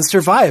 wow, Dan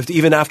survived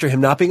even after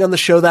him not being on the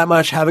show that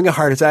much, having a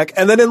heart attack.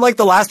 And then in like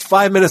the last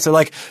 5 minutes, they're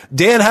like,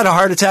 Dan had a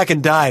heart attack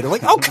and died. I'm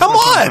like, oh, come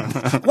on.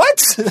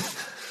 What?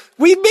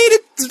 We made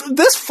it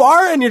this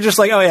far? And you're just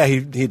like, oh, yeah,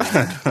 he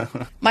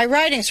died. My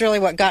writing's really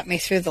what got me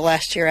through the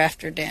last year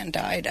after Dan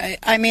died.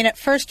 I mean, at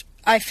first,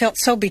 I felt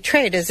so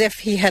betrayed, as if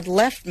he had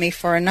left me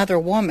for another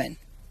woman.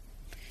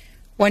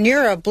 When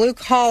you're a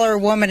blue-collar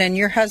woman and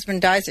your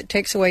husband dies, it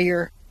takes away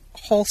your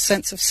whole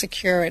sense of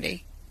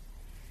security.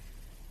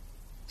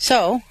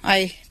 So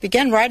I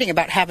began writing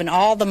about having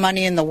all the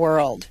money in the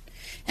world.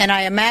 And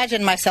I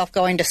imagined myself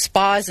going to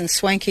spas and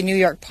swanky New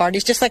York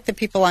parties, just like the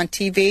people on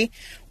TV,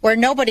 where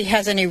nobody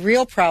has any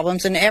real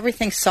problems and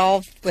everything's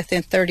solved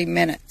within 30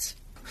 minutes.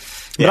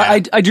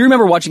 But I do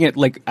remember watching it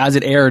like as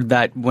it aired,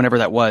 that whenever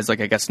that was, like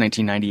I guess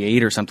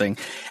 1998 or something,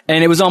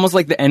 and it was almost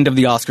like the end of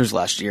the Oscars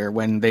last year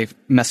when they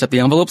messed up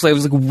the envelopes. I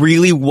was like,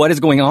 really, what is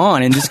going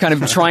on? And just kind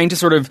of trying to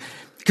sort of,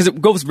 because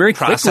it goes very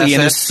quickly,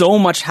 and there's so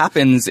much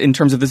happens in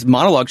terms of this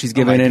monologue she's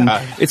given, and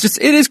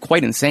it is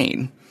quite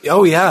insane.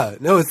 Oh yeah,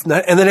 no, it's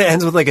not. And then it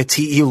ends with like a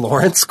T.E.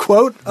 Lawrence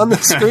quote on the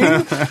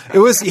screen. it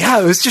was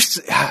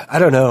just, I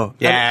don't know.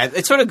 Yeah,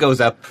 it sort of goes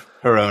up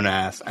her own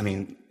ass. I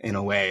mean, in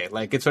a way,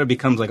 like it sort of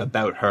becomes like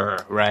about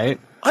her, right?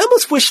 I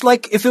almost wish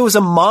like if it was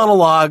a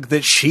monologue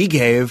that she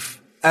gave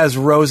as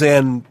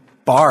Roseanne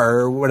Barr,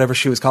 or whatever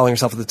she was calling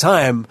herself at the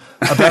time,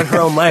 about her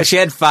own life. She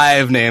had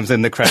 5 names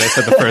in the credits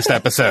of the first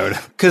episode.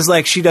 Because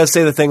like she does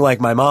say the thing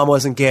like, my mom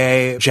wasn't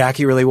gay,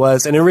 Jackie really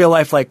was, and in real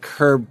life, like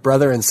her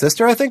brother and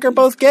sister, I think, are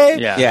both gay.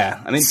 Yeah.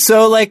 I mean,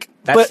 so like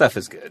that stuff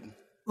is good.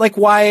 Like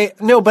why?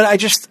 No, but I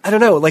don't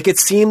know. Like it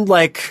seemed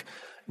like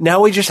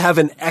now we just have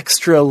an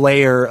extra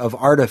layer of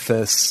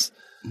artifice.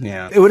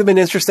 Yeah. It would have been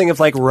interesting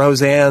if like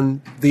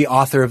Roseanne, the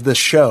author of this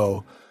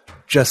show,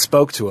 just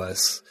spoke to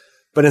us.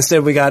 But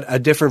instead we got a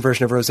different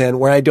version of Roseanne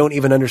where I don't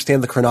even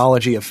understand the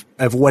chronology of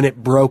when it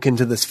broke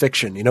into this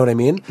fiction. You know what I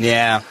mean?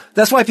 Yeah.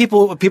 That's why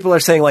people are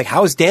saying like,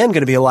 how is Dan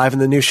going to be alive in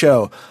the new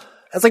show?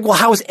 It's like, well,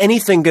 how is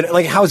anything going to,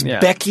 like, how is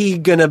Becky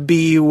going to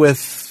be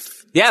with,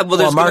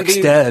 Mark's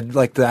dead.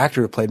 Like the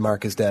actor who played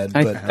Mark is dead.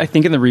 But I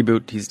think in the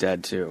reboot he's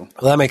dead too.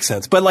 Well, that makes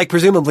sense. But like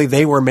presumably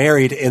they were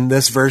married in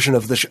this version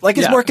of the show. Like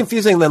it's more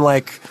confusing than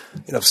like,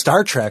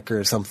 Star Trek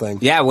or something.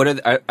 Yeah,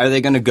 what are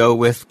they going to go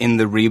with in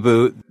the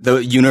reboot?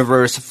 The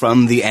universe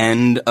from the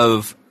end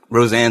of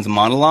Roseanne's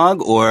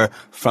monologue or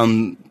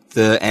from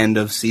the end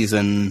of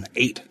season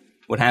 8?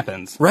 What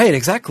happens? Right,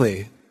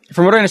 exactly.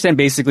 From what I understand,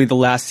 basically the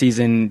last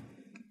season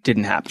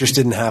didn't happen. Just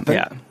didn't happen?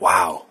 Yeah.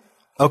 Wow.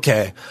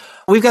 Okay.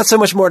 We've got so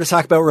much more to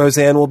talk about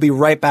Roseanne. We'll be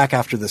right back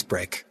after this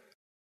break.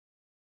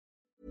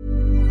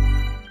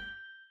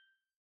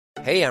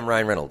 Hey, I'm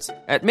Ryan Reynolds.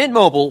 At Mint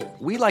Mobile,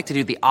 we like to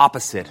do the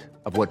opposite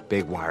of what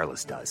Big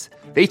Wireless does.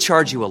 They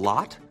charge you a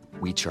lot,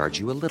 we charge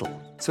you a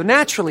little. So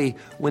naturally,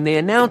 when they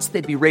announced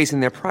they'd be raising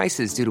their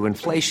prices due to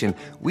inflation,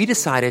 we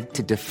decided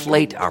to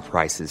deflate our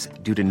prices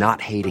due to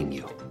not hating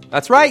you.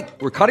 That's right.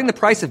 We're cutting the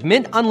price of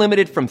Mint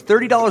Unlimited from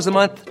 $30 a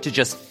month to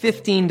just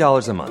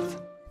 $15 a month.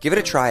 Give it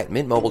a try at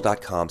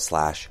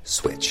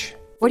mintmobile.com/switch.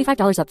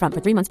 $45 up front for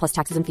 3 months plus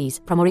taxes and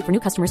fees. Promo rate for new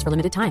customers for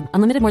limited time.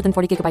 Unlimited more than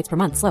 40 gigabytes per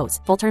month. Slows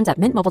full terms at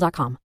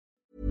mintmobile.com.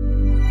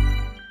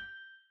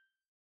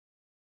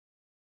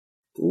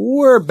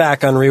 We're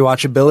back on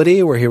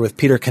Rewatchability. We're here with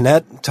Peter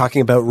Kinnett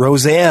talking about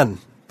Roseanne,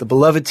 the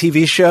beloved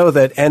TV show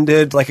that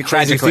ended like a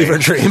crazy fever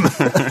dream.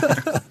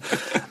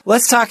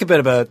 Let's talk a bit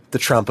about the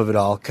Trump of it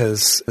all,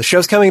 because the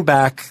show's coming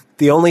back.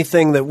 The only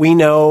thing that we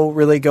know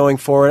really going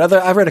forward,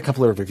 I've read a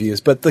couple of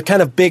reviews, but the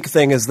kind of big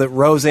thing is that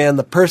Roseanne,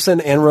 the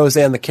person, and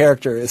Roseanne, the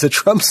character, is a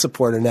Trump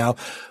supporter now,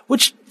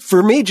 which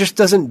for me just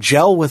doesn't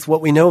gel with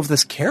what we know of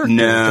this character.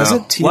 No. Does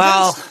it to you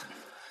Well, guys?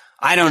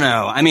 I don't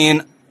know. I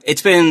mean,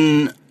 it's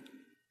been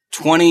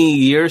 20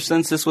 years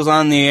since this was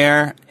on the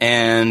air,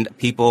 and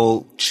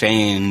people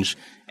change.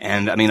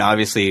 And I mean,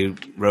 obviously,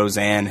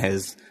 Roseanne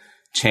has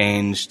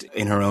changed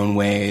in her own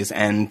ways.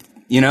 And,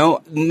 you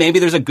know, maybe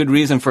there's a good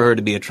reason for her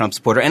to be a Trump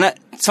supporter. And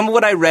some of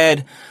what I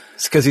read...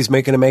 It's because he's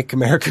making to make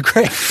America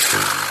great.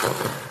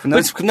 No,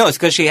 it's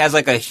because she has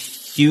like a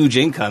huge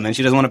income and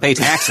she doesn't want to pay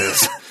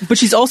taxes. But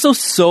she's also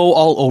so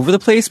all over the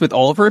place with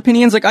all of her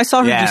opinions. Like, I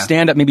saw her do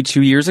stand-up maybe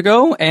 2 years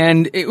ago,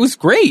 and it was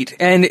great.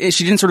 And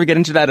she didn't sort of get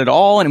into that at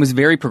all, and it was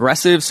very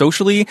progressive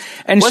socially.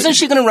 And Wasn't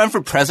she going to run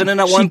for president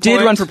at one point? She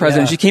did run for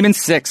president. Yeah. She came in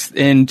 6th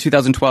in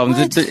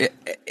 2012.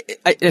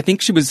 I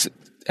think she was...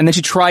 And then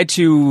she tried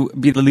to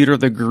be the leader of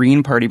the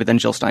Green Party, but then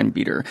Jill Stein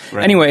beat her.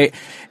 Right. Anyway,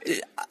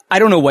 I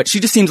don't know what. She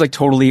just seems like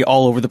totally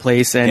all over the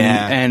place,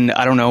 and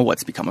I don't know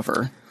what's become of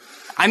her.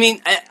 I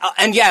mean,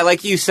 and yeah,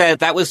 like you said,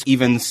 that was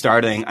even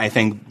starting, I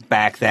think,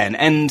 back then.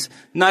 And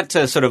not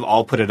to sort of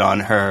all put it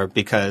on her,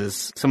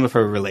 because some of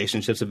her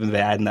relationships have been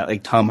bad, and that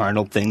like Tom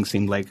Arnold thing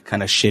seemed like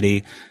kind of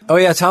shitty. Oh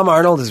yeah, Tom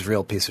Arnold is a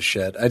real piece of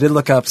shit. I did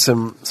look up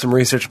some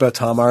research about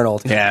Tom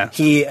Arnold. Yeah.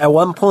 He, at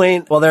one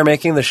point, while they were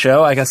making the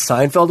show, I guess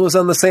Seinfeld was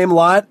on the same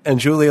lot,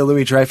 and Julia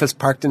Louis-Dreyfus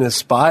parked in his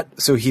spot,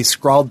 so he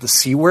scrawled the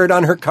C word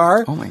on her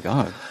car. Oh my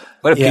God.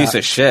 What a piece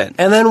of shit.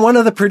 And then one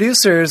of the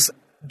producers,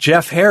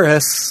 Jeff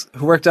Harris,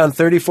 who worked on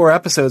 34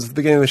 episodes at the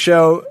beginning of the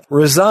show,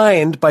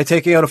 resigned by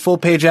taking out a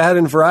full-page ad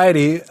in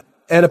Variety,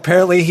 and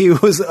apparently he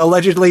was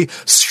allegedly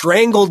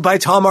strangled by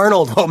Tom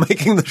Arnold while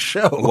making the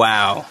show.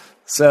 Wow.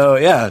 So,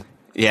 yeah.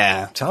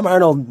 Yeah. Tom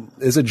Arnold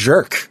is a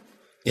jerk,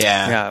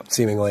 Yeah.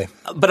 seemingly.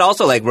 But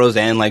also, like,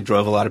 Roseanne, like,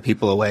 drove a lot of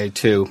people away,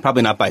 too.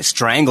 Probably not by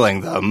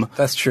strangling them.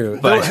 That's true.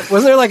 But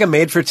Wasn't there like a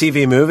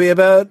made-for-TV movie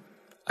about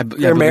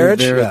their marriage?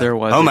 There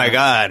was. Oh, my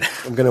God.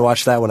 I'm going to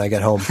watch that when I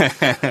get home.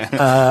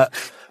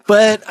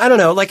 But I don't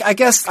know. Like, I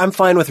guess I'm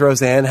fine with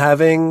Roseanne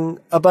having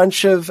a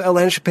bunch of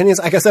outlandish opinions.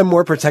 I guess I'm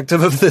more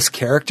protective of this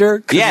character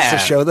because Yeah.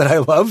 it's a show that I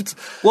loved.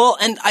 Well,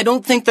 and I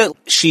don't think that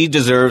she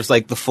deserves,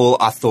 like, the full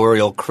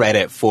authorial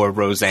credit for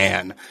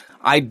Roseanne.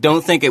 I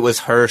don't think it was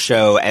her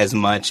show as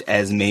much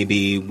as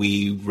maybe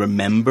we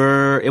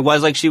remember. It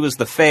was like she was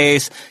the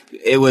face.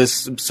 It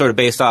was sort of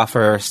based off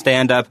her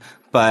stand-up,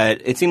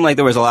 but it seemed like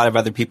there was a lot of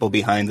other people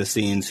behind the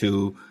scenes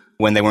who,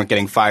 when they weren't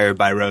getting fired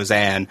by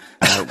Roseanne,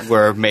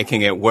 were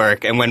making it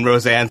work. And when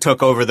Roseanne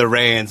took over the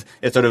reins,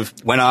 it sort of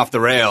went off the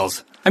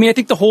rails. I mean, I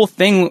think the whole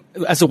thing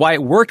as to why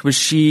it worked was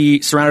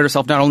she surrounded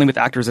herself not only with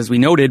actors, as we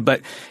noted,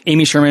 but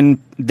Amy Sherman,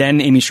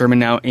 then Amy Sherman,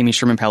 now Amy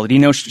Sherman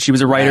Palladino. She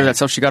was a writer. Right. That's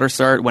how she got her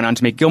start. Went on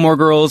to make Gilmore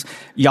Girls.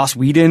 Joss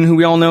Whedon, who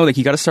we all know, like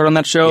he got a start on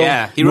that show.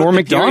 Yeah, he wrote Norm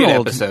the Period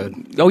Macdonald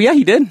episode. Oh yeah,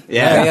 he did.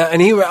 Yeah.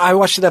 And I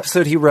watched an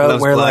episode he wrote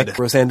Loves where blood. like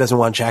Roseanne doesn't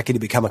want Jackie to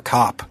become a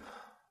cop.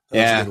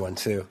 That was a good one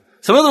too.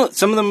 Some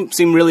of them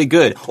seem really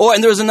good. Oh,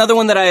 and there was another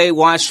one that I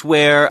watched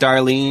where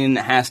Darlene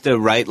has to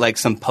write like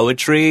some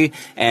poetry,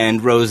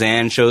 and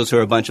Roseanne shows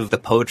her a bunch of the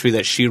poetry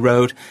that she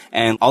wrote,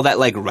 and all that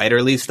like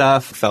writerly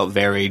stuff felt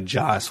very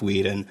Joss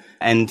Whedon.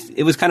 And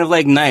it was kind of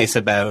like nice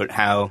about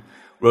how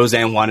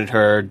Roseanne wanted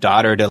her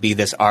daughter to be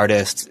this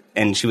artist,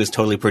 and she was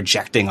totally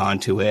projecting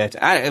onto it.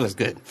 It was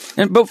good.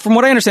 But from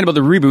what I understand about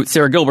the reboot,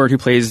 Sarah Gilbert, who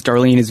plays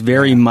Darlene, is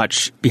very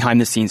much behind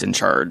the scenes in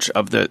charge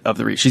of the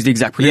reboot. She's the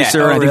exec producer,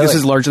 Yeah. Oh, and I think really? this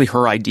is largely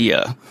her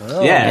idea.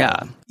 Oh.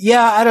 Yeah.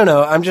 Yeah, I don't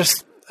know. I don't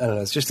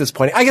know. It's just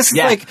disappointing. I guess,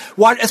 like,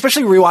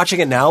 especially rewatching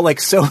it now, like,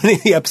 so many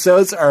of the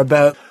episodes are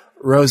about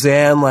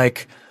Roseanne,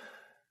 like,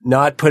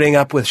 not putting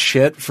up with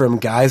shit from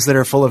guys that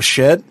are full of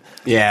shit.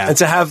 Yeah. And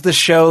to have the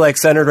show, like,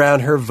 centered around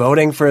her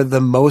voting for the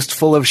most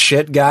full of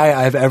shit guy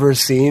I've ever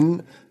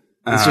seen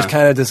is just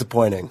kind of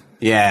disappointing.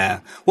 Yeah.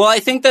 Well, I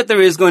think that there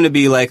is going to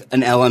be, like,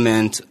 an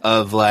element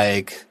of,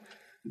 like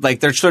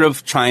they're sort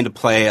of trying to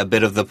play a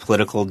bit of the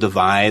political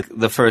divide.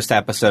 The first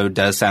episode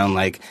does sound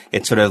like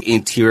it's sort of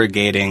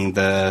interrogating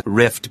the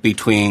rift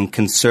between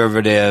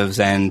conservatives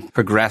and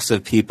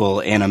progressive people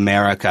in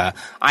America.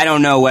 I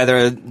don't know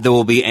whether there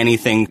will be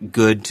anything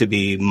good to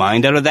be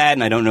mined out of that,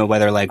 and I don't know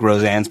whether, like,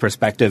 Roseanne's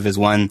perspective is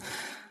one.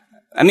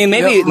 I mean,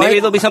 maybe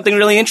there'll be something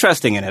really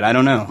interesting in it. I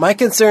don't know. My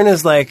concern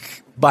is,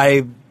 like,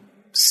 by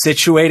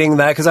situating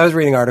that, because I was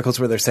reading articles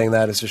where they're saying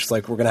that it's just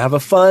like, we're going to have a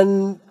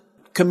fun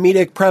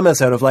comedic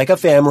premise out of like a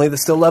family that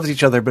still loves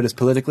each other but is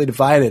politically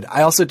divided.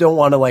 I also don't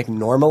want to like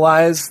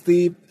normalize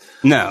the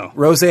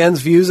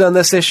Roseanne's views on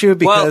this issue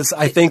because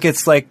I think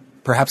it's like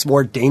perhaps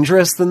more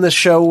dangerous than this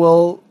show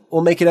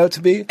will make it out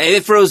to be.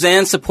 If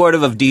Roseanne's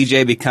supportive of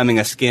DJ becoming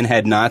a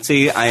skinhead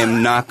Nazi, I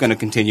am not going to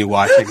continue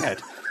watching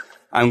it.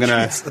 I'm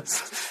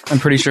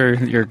pretty sure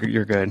you're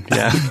good.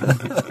 Yeah.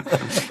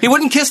 He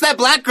wouldn't kiss that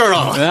black girl.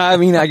 I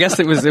mean, I guess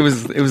it was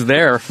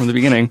there from the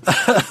beginning.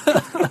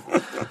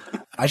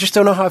 I just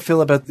don't know how I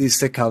feel about these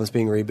sitcoms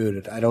being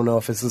rebooted. I don't know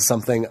if this is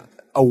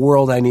a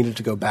world I needed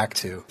to go back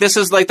to. This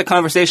is like the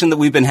conversation that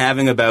we've been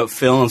having about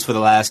films for the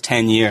last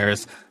 10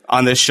 years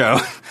on this show.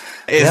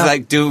 Is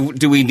like, do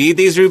we need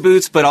these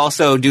reboots, but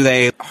also do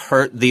they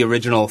hurt the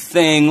original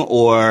thing,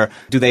 or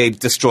do they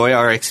destroy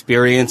our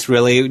experience,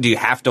 really? Do you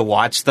have to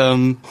watch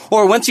them?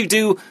 Or once you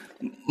do,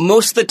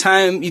 most of the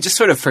time, you just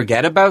sort of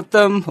forget about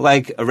them,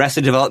 like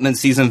Arrested Development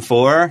Season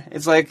 4.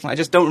 It's like, I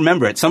just don't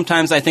remember it.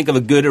 Sometimes I think of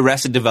a good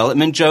Arrested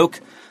Development joke,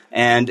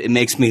 and it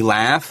makes me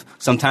laugh.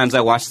 Sometimes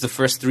I watch the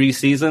first 3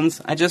 seasons.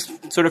 I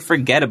just sort of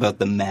forget about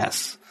the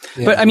mess.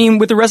 Yeah. But, I mean,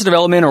 with Arrested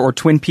Development or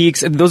Twin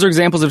Peaks, those are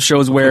examples of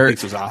shows where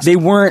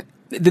awesome.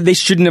 They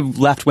shouldn't have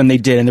left when they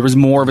did, and there was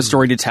more of a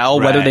story to tell,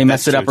 whether they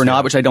messed it up or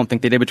not, which I don't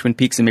think they did with Twin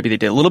Peaks, and maybe they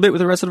did a little bit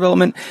with Arrested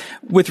Development.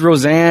 With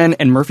Roseanne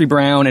and Murphy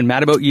Brown and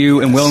Mad About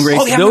You and Will and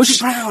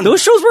Grace,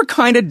 those shows were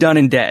kind of done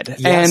and dead.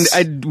 Yes.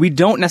 And we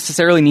don't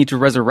necessarily need to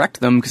resurrect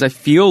them, because I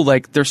feel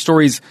like their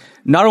stories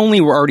not only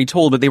were already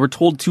told, but they were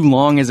told too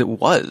long as it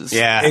was.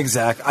 Yeah.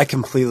 Exactly. I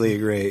completely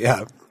agree.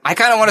 Yeah. I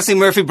kind of want to see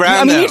Murphy Brown.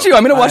 I mean, me too.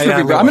 I'm going to watch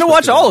Murphy Brown. I'm going to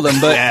watch all of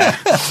them, but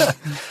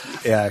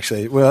Yeah,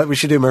 actually. Well, we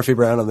should do Murphy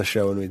Brown on the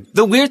show.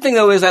 The weird thing,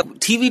 though, is that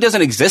TV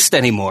doesn't exist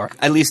anymore.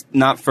 At least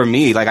not for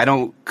me. Like, I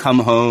don't come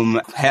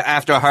home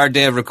after a hard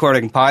day of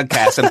recording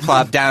podcasts and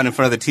plop down in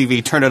front of the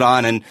TV, turn it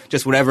on, and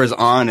just whatever's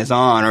on is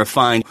on, or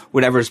find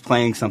whatever's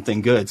playing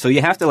something good. So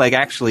you have to, like,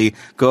 actually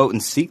go out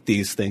and seek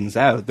these things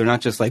out. They're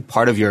not just, like,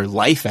 part of your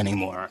life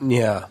anymore.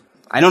 Yeah.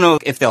 I don't know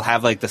if they'll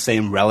have, like, the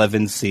same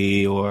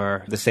relevancy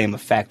or the same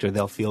effect, or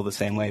they'll feel the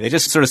same way. They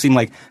just sort of seem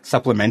like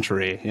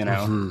supplementary, you know?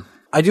 Mm-hmm.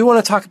 I do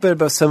want to talk a bit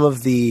about some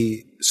of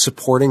the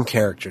supporting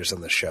characters on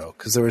the show,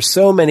 because there were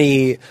so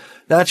many,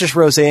 not just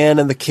Roseanne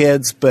and the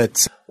kids,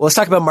 but let's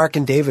talk about Mark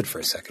and David for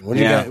a second. What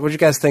did you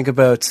guys think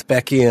about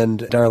Becky and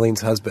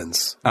Darlene's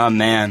husbands? Oh,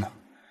 man.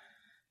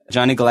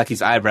 Johnny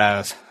Galecki's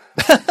eyebrows.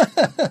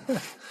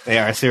 They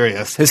are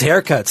serious. His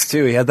haircuts,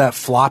 too. He had that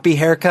floppy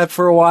haircut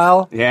for a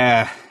while.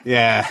 Yeah.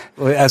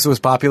 As was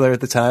popular at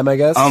the time, I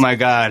guess. Oh, my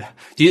God.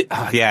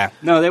 Yeah.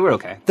 No, they were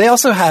okay. They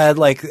also had,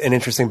 like, an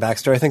interesting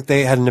backstory. I think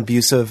they had an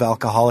abusive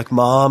alcoholic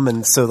mom,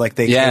 and so, like,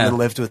 they came and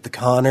lived with the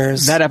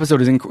Connors. That episode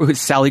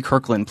is Sally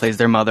Kirkland plays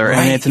their mother,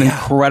 and it's an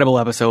incredible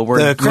episode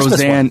where the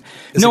Roseanne...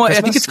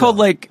 I think it's called,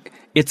 like...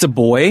 It's a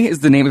Boy is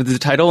the name of the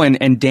title,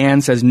 and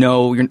Dan says,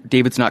 no,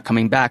 David's not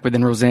coming back, but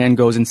then Roseanne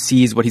goes and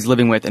sees what he's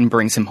living with and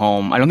brings him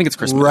home. I don't think it's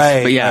Christmas.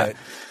 Right.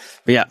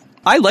 But yeah.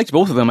 I liked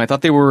both of them. I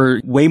thought they were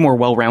way more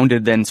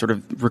well-rounded than sort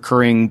of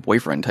recurring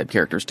boyfriend-type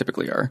characters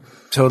typically are.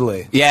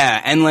 Totally.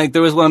 Yeah, and, like,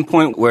 there was one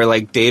point where,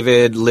 like,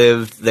 David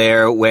lived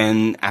there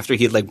after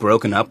he'd, like,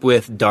 broken up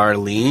with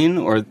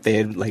Darlene, or they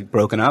had, like,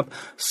 broken up,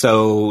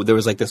 so there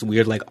was, like, this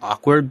weird, like,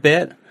 awkward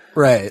bit.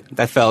 Right.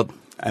 That felt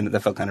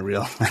kind of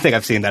real. I think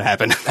I've seen that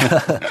happen.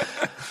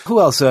 Who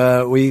else?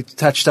 We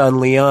touched on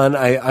Leon.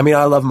 I mean,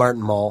 I love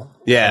Martin Mull.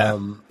 Yeah.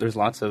 There's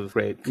lots of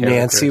great characters.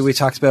 Nancy, we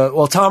talked about.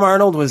 Well, Tom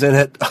Arnold was in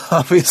it,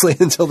 obviously,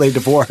 until they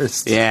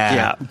divorced.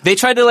 Yeah. They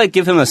tried to, like,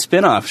 give him a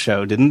spin-off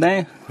show, didn't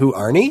they? Who,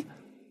 Arnie?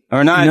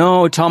 Or not?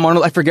 No, Tom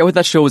Arnold. I forget what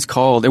that show was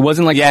called. It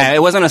wasn't like... Yeah,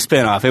 it wasn't a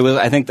spin-off. It was,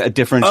 I think, a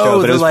different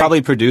show, but it was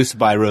probably produced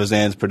by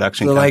Roseanne's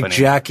production company. Like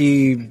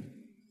Jackie...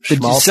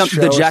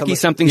 The Jackie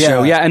something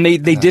show. Yeah, and they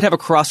did have a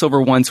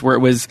crossover once where it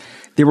was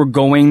they were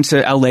going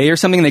to LA or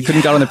something and they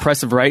couldn't get on the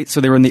press of right,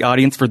 so they were in the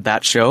audience for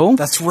that show.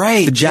 That's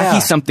right. The Jackie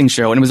something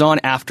show, and it was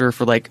on after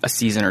for like a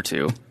season or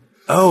two.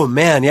 Oh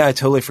man, yeah, I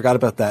totally forgot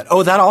about that.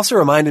 Oh, that also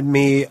reminded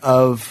me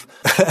of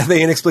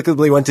they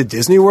inexplicably went to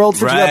Disney World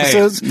for 2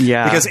 episodes.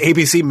 Yeah. Because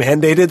ABC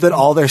mandated that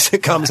all their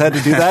sitcoms had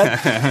to do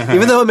that.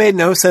 Even though it made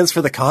no sense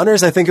for the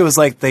Connors, I think it was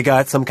like they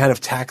got some kind of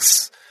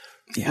tax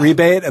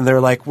rebate, and they're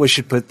like, we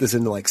should put this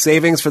into like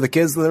savings for the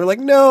kids, and they're like,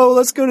 no,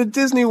 let's go to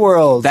Disney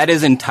World. That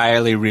is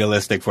entirely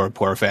realistic for a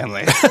poor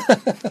family.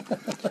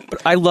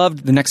 But I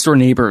loved the Next Door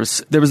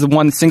Neighbors. There was the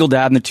one single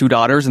dad and the 2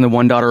 daughters, and the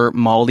one daughter,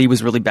 Molly,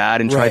 was really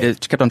bad and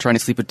kept on trying to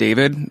sleep with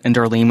David, and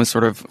Darlene was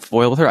sort of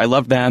foiled with her. I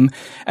loved them.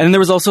 And then there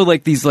was also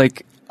like these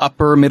like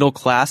upper middle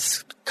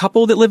class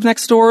couple that lived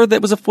next door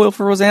that was a foil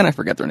for Roseanne. I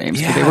forget their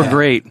names, but they were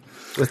great.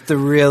 With the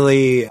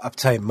really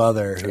uptight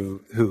mother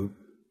who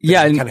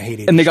yeah, kind of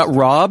hated and they got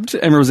robbed,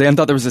 and Roseanne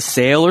thought there was a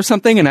sale or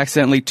something and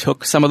accidentally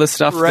took some of the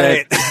stuff.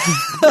 Right.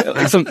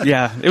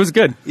 It was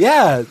good.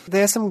 Yeah,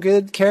 they had some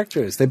good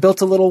characters. They built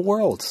a little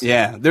world.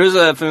 Yeah, there's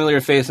a familiar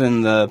face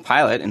in the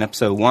pilot in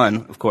episode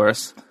 1, of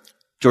course.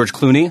 George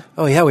Clooney.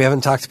 Oh, yeah, we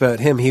haven't talked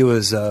about him. He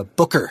was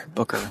Booker.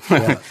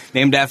 Yeah.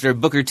 Named after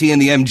Booker T and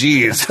the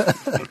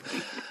MGs.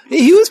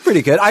 He was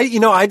pretty good.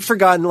 I'd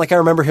forgotten, like, I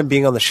remember him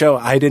being on the show.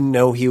 I didn't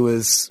know he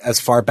was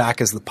as far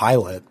back as the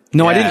pilot.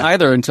 No, I didn't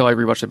either until I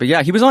rewatched it. But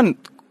yeah, he was on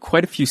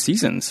quite a few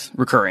seasons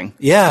recurring.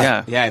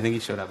 Yeah. Yeah, I think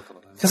he showed up a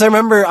couple times. Because I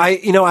remember, I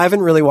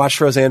haven't really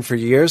watched Roseanne for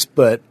years,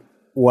 but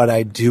what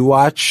I do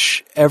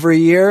watch every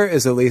year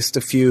is at least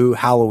a few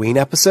Halloween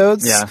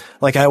episodes. Yeah.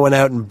 Like I went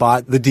out and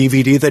bought the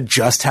DVD that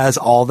just has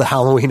all the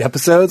Halloween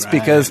episodes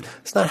because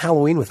it's not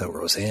Halloween without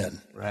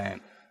Roseanne. Right.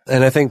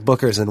 And I think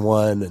Booker's in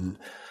one.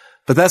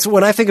 But that's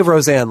when I think of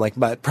Roseanne, like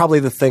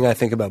probably the thing I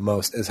think about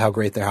most is how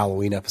great their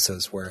Halloween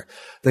episodes were.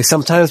 They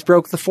sometimes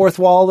broke the fourth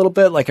wall a little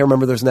bit. Like I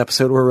remember there's an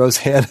episode where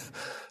Roseanne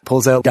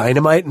pulls out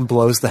dynamite and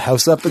blows the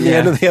house up in the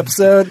end of the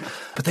episode.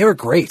 But they were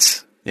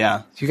great.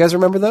 Yeah. Do you guys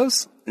remember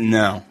those?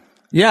 No.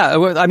 Yeah,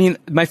 I mean,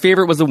 my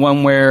favorite was the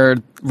one where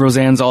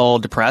Roseanne's all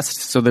depressed,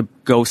 so the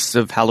ghosts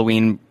of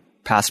Halloween,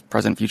 past,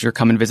 present, future,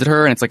 come and visit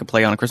her, and it's like a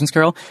play on A Christmas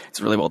Carol. It's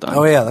really well done.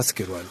 Oh yeah, that's a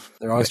good one.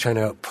 They're always trying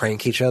to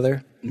prank each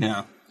other.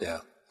 No. Yeah.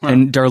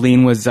 And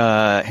Darlene was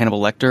Hannibal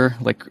Lecter,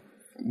 like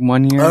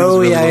 1 year. Oh,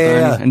 really yeah, well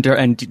yeah, done.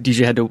 And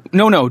DJ had to...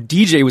 No,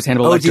 DJ was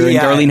Hannibal Lecter, and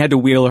Darlene had to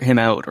wheel him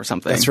out or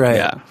something. That's right.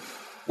 Yeah.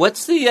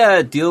 What's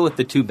the deal with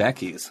the two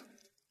Beckys?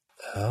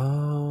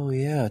 Oh,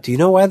 yeah. Do you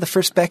know why the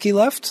first Becky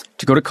left?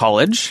 To go to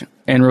college,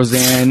 and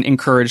Roseanne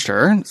encouraged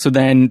her. So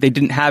then they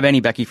didn't have any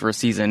Becky for a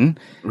season.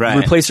 Right.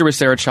 Replaced her with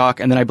Sarah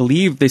Chalke, and then I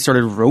believe they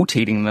started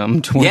rotating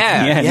them towards the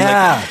end.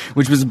 Yeah.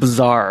 Which was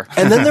bizarre.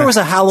 And then there was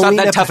a Halloween... It's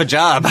not that tough a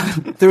job.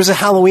 There was a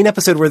Halloween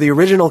episode where the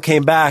original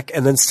came back,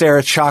 and then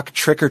Sarah Chalke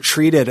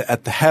trick-or-treated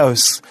at the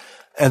house,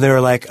 and they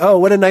were like, oh,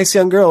 what a nice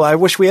young girl. I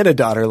wish we had a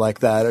daughter like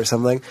that, or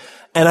something.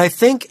 And I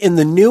think in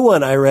the new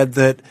one, I read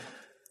that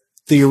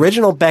the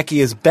original Becky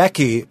is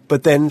Becky,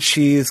 but then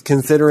she's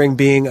considering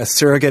being a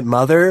surrogate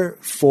mother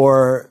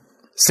for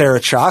Sarah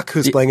Chalke,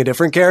 who's playing a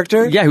different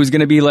character. Yeah, who's going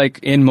to be like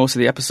in most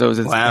of the episodes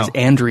as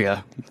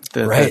Andrea.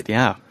 Right.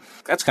 Yeah.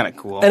 That's kind of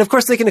cool. And of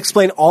course, they can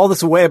explain all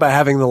this away by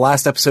having the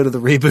last episode of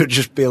the reboot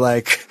just be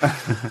like,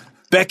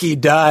 Becky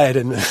died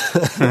in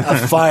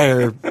a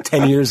fire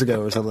 10 years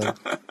ago or something.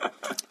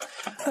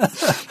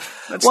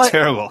 That's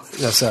terrible.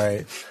 No,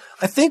 sorry.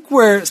 I think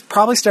we're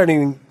probably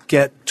starting to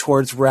get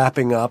towards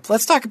wrapping up.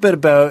 Let's talk a bit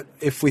about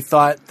if we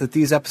thought that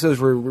these episodes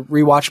were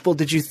rewatchable.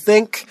 Did you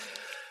think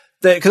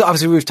that, because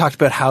obviously we've talked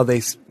about how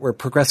they were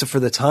progressive for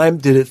the time.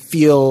 Did it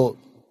feel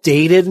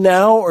dated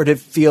now, or did it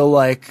feel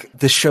like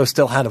this show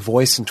still had a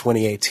voice in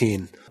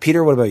 2018?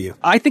 Peter, what about you?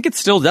 I think it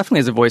still definitely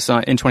has a voice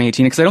in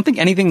 2018 because I don't think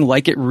anything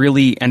like it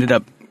really ended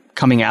up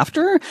coming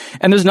after.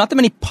 And there's not that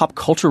many pop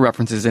culture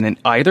references in it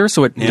either,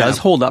 so it does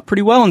hold up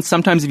pretty well. And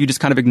sometimes if you just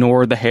kind of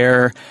ignore the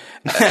hair,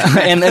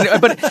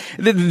 but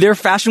their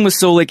fashion was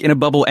so like in a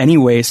bubble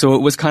anyway, so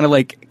it was kind of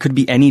like could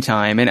be any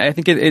time. And I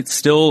think it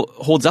still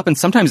holds up and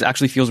sometimes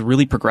actually feels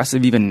really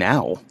progressive even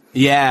now.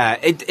 Yeah,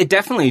 it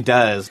definitely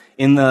does.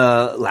 In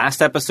the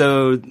last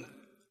episode,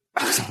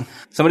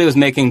 somebody was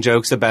making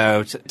jokes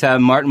about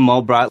Martin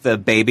Mull brought the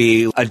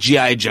baby a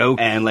G.I. Joe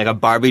and like a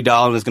Barbie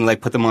doll and was going to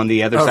like put them on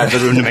the other side of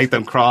the room to make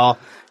them crawl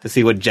to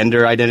see what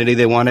gender identity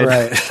they wanted.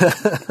 Right.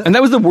 And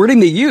that was the wording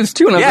they used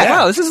too. And I was like,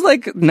 wow, this is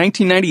like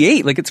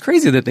 1998. Like it's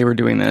crazy that they were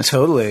doing this.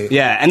 Totally.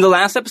 Yeah, and the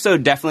last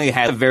episode definitely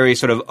had a very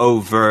sort of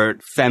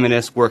overt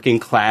feminist working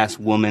class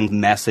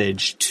woman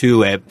message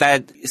to it.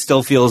 That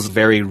still feels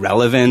very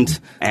relevant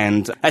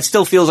and that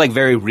still feels like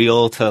very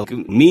real to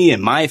me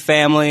and my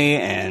family.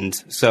 And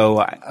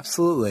so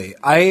absolutely.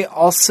 I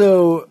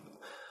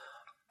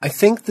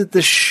think that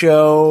the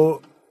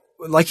show,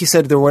 like you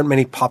said, there weren't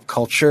many pop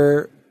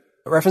culture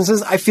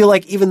references. I feel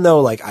like even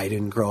though like I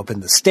didn't grow up in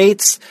the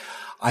States,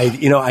 I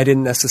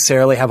didn't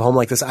necessarily have a home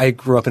like this. I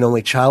grew up an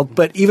only child,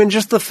 but even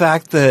just the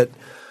fact that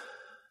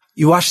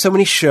you watch so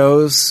many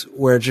shows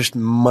where just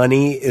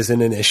money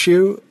isn't an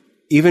issue,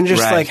 even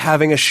just like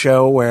having a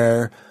show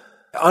where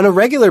on a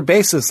regular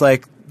basis,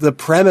 like the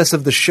premise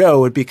of the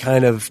show would be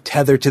kind of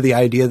tethered to the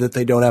idea that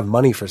they don't have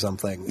money for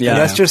something. Yeah. And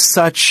that's just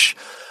such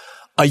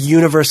a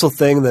universal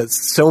thing that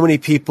so many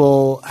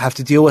people have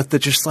to deal with that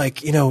just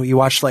like, you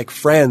watch like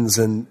Friends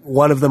and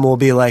one of them will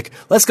be like,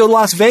 let's go to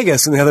Las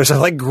Vegas. And the others are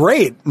like,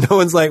 great. No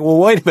one's like, well,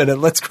 wait a minute.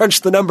 Let's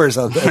crunch the numbers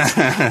on this.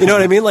 You know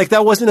what I mean? Like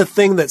that wasn't a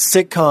thing that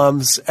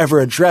sitcoms ever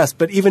addressed,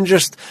 but even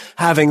just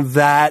having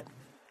that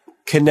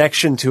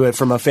connection to it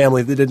from a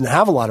family that didn't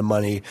have a lot of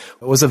money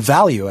was a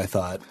value, I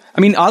thought.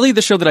 I mean, oddly,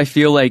 the show that I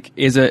feel like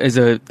is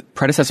a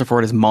predecessor for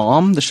it is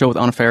Mom, the show with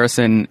Anna Faris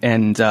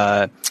and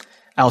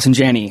Allison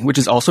Janney, which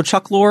is also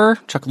Chuck Lorre.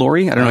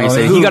 I don't know how you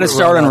say it. He got a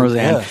start on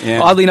Roseanne.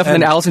 Yeah. Oddly enough,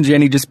 and then Allison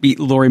Janney just beat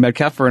Laurie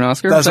Metcalf for an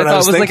Oscar. That's what I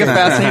was like a thinking.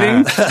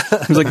 fascinating.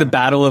 It was like the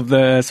battle of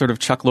the sort of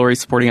Chuck Lorre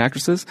supporting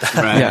actresses.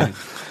 Right.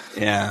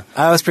 Yeah.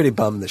 I was pretty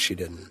bummed that she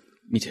didn't.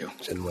 Me too.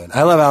 Didn't win.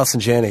 I love Allison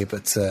Janney,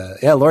 but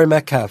Laurie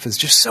Metcalf is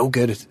just so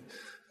good,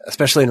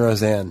 especially in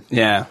Roseanne.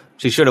 Yeah.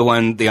 She should have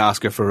won the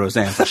Oscar for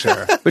Roseanne for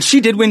sure. But she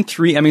did win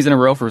 3 Emmys in a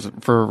row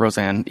for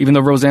Roseanne, even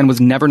though Roseanne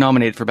was never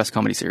nominated for Best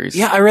Comedy Series.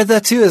 Yeah, I read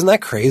that too. Isn't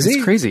that crazy?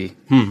 It's crazy.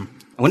 I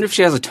wonder if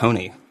she has a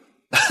Tony.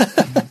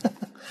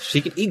 She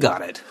could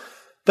EGOT it.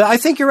 But I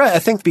think you're right. I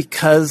think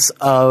because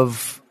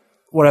of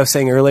what I was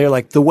saying earlier,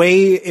 like the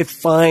way it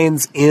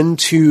finds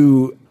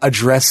into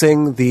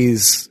addressing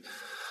these,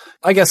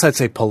 I guess I'd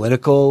say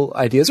political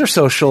ideas or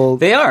social.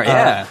 They are,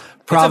 yeah.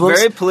 Problems. It's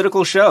a very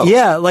political show.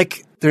 Yeah,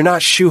 like they're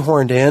not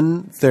shoehorned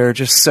in. They're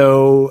just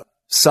so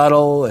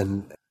subtle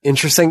and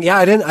Interesting. Yeah,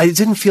 I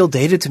didn't feel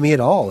dated to me at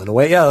all in a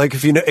way. Yeah, like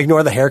if you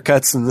ignore the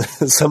haircuts and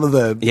some of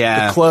the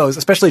clothes,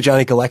 especially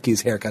Johnny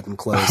Galecki's haircut and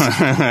clothes.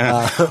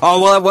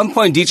 Well, at one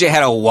point DJ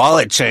had a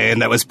wallet chain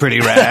that was pretty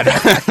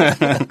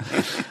rad.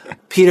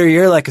 Peter,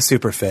 you're like a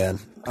super fan.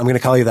 I'm going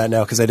to call you that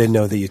now because I didn't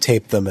know that you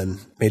taped them and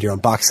made your own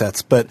box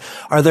sets. But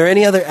are there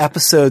any other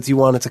episodes you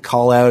wanted to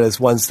call out as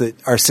ones that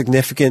are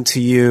significant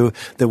to you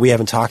that we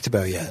haven't talked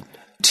about yet?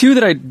 Two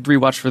that I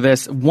rewatched for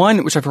this.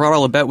 One, which I forgot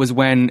all about, was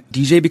when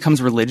DJ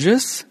becomes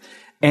religious,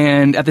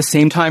 and at the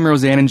same time,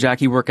 Roseanne and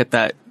Jackie work at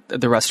the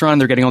restaurant.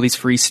 They're getting all these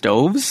free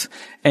stoves,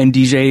 and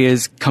DJ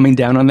is coming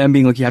down on them,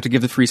 being like, "You have to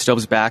give the free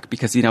stoves back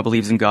because he now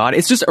believes in God."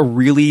 It's just a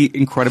really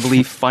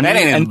incredibly funny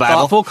and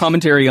thoughtful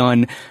commentary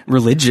on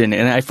religion,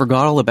 and I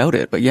forgot all about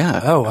it. But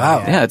yeah, oh wow,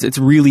 yeah, it's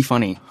really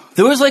funny.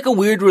 There was like a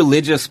weird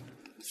religious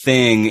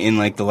thing in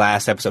like the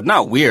last episode.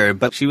 Not weird,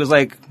 but she was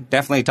like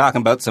definitely talking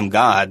about some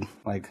God,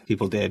 like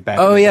people did back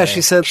in the day.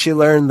 She said she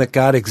learned that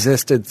God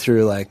existed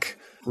through like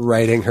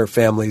writing her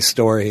family's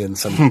story in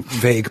some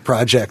vague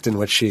project in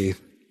which she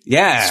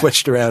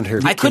switched around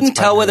her. I couldn't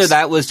tell whether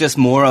that was just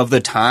more of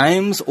the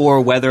times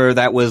or whether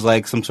that was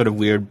like some sort of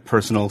weird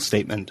personal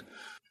statement.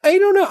 I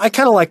don't know. I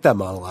kind of like that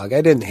monologue. I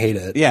didn't hate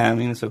it. Yeah, I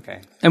mean, it's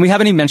okay. And we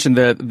haven't even mentioned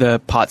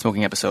the pot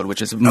smoking episode,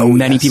 which is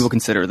many people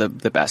consider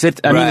the best.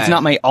 I mean, it's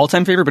not my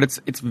all-time favorite, but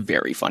it's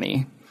very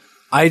funny.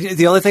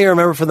 The only thing I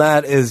remember from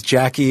that is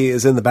Jackie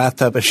is in the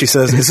bathtub and she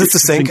says, "Is this the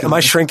sink? Am I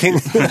shrinking?"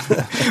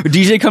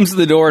 DJ comes to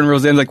the door and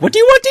Roseanne's like, "What do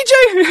you want,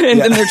 DJ?"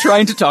 And then they're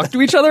trying to talk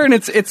to each other, and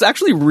it's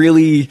actually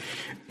really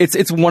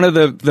it's one of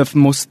the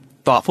most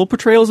thoughtful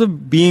portrayals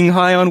of being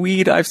high on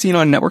weed I've seen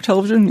on network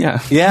television.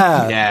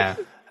 Yeah.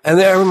 And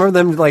I remember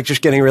them like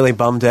just getting really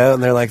bummed out,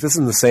 and they're like, "This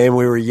isn't the same.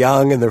 We were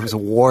young, and there was a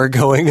war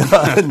going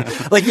on."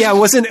 Like, yeah, it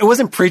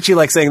wasn't preachy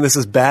like saying this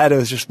is bad. It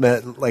was just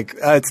meant like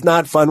it's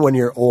not fun when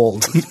you're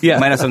old. Yeah, it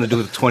might have something to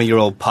do with the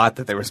 20-year-old pot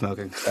that they were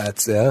smoking.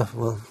 That's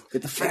well,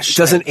 it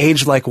doesn't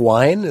age like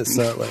wine. It's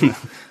not like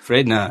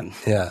afraid not.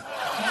 Yeah.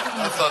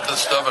 I thought this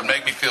stuff would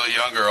make me feel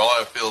younger. All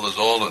I feel is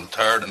old and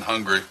tired and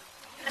hungry.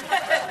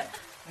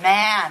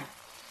 Man,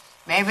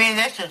 maybe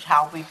this is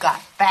how we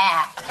got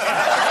fat.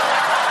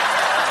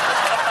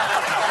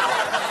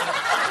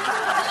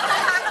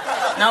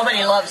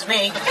 Nobody loves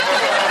me. Oh,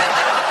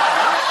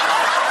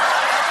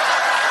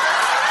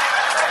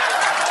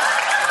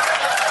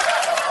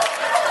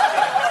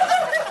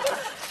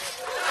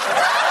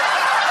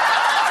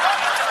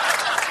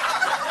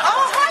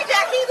 hi,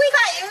 Jackie. We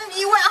thought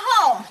you went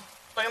home.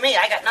 Look at me.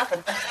 I got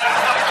nothing.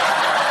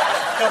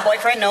 No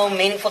boyfriend, no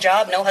meaningful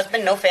job, no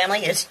husband, no family.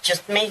 It's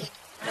just me.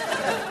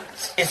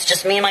 It's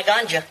just me and my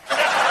ganja.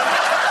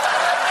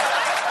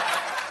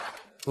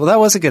 Well, that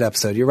was a good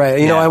episode. You're right.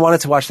 You know, I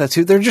wanted to watch that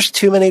too. There are just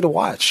too many to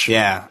watch.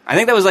 Yeah. I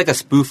think that was like a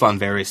spoof on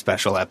very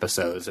special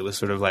episodes. It was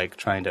sort of like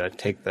trying to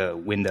take the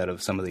wind out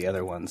of some of the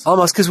other ones.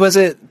 Almost, because was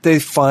it they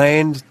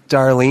find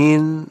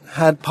Darlene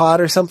had pot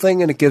or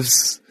something, and it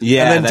gives...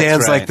 Yeah, and then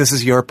Dan's like, "This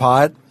is your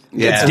pot?"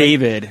 Yeah. It's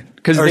David.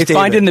 Because they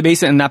find it in the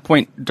basement, and at that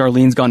point,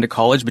 Darlene's gone to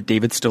college, but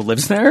David still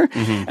lives there.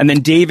 Mm-hmm. And then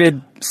David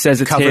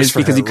says it's his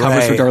because he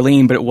covers for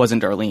Darlene, but it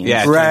wasn't Darlene.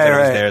 Yeah,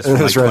 right. It was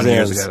theirs from like 20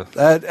 years ago.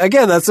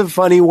 Again, that's a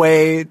funny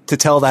way to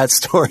tell that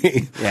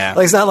story. Yeah.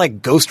 Like, it's not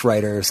like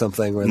Ghostwriter or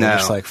something where they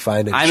just like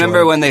find it. I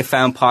remember when they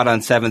found pot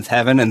on Seventh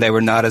Heaven, and they were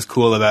not as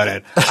cool about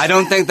it. I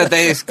don't think that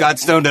they got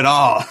stoned at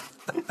all.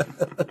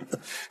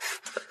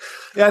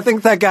 Yeah, I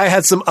think that guy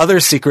had some other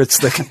secrets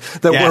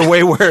that were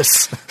way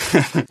worse.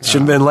 Shouldn't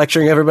have been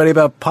lecturing everybody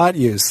about pot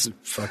use.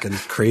 Fucking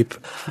creep.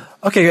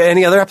 Okay,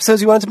 any other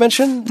episodes you wanted to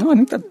mention? No, I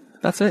think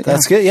that's it.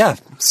 That's good, yeah.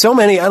 So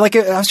many. I like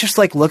it. I was just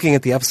like looking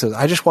at the episodes.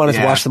 I just wanted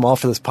to watch them all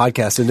for this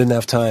podcast and didn't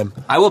have time.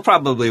 I will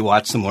probably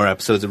watch some more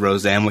episodes of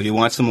Roseanne. Will you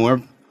watch some more?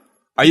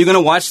 Are you going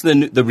to watch the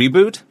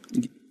reboot?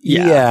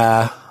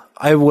 Yeah,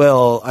 I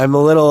will. I'm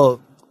a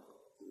little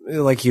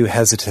like you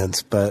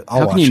hesitant, but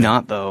I'll watch it. How can you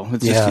not, though?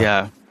 It's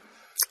just,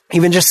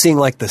 Even just seeing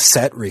like the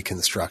set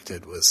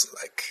reconstructed was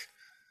like,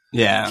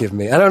 give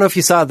me. I don't know if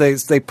you saw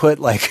they put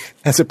like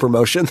as a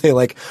promotion they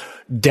like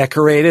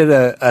decorated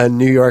a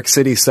New York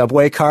City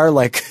subway car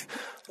like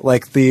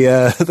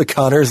the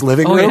Connors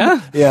living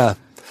room. Yeah,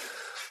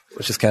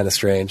 which is kind of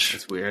strange.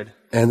 It's weird.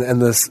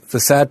 And the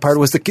sad part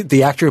was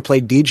the actor who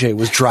played DJ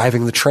was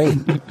driving the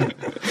train. At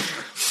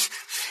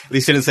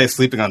least he didn't say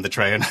sleeping on the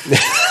train.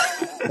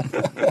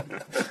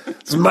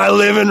 It's my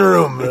living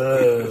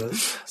room.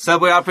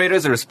 Subway operator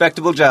is a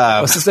respectable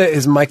job. What's his name?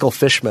 Is Michael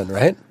Fishman,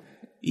 right?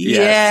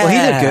 Yeah. Well, he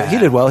did good. He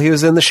did well. He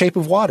was in The Shape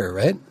of Water,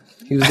 right?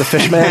 He was the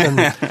fishman.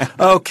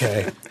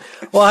 Okay.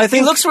 Well, I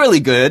think he looks really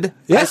good.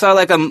 Yeah. I saw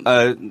like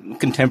a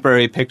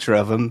contemporary picture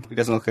of him. He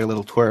doesn't look like a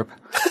little twerp.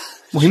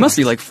 Well, he must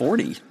be like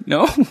 40,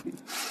 no?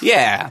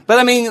 Yeah. But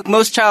I mean,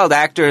 most child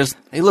actors,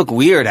 they look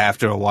weird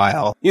after a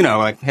while. You know,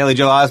 like Haley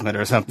Joel Osment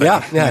or something.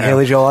 Yeah,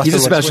 Haley Joel Osment. He's a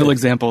special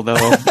example,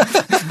 though.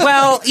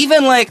 Well,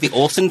 even like the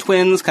Olsen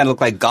twins kind of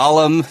look like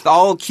Gollum.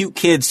 All cute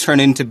kids turn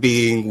into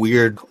being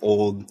weird,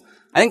 old.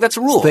 I think that's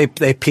a rule. They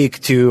peak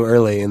too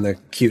early in their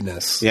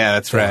cuteness. Yeah,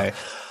 that's right.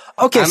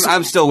 Okay,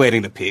 I'm still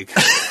waiting to peak.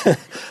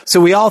 so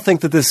we all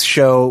think that this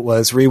show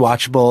was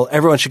rewatchable.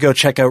 Everyone should go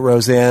check out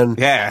Roseanne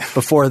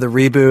before the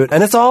reboot.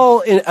 And it's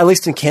all, at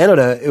least in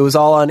Canada, it was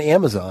all on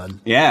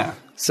Amazon. Yeah.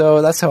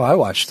 So that's how I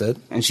watched it.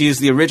 And she's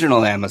the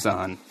original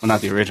Amazon. Well,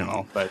 not the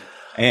original, but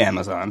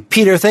Amazon.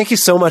 Peter, thank you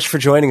so much for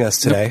joining us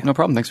today. No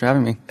problem. Thanks for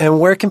having me. And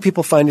where can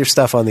people find your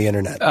stuff on the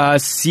internet?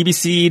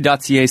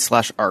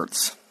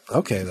 cbc.ca/arts.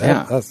 Okay.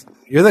 That's,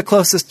 you're the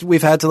closest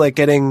we've had to like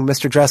getting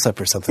Mr.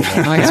 Dressup or something like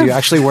that. Because you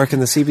actually work in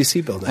the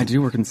CBC building. I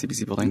do work in the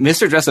CBC building.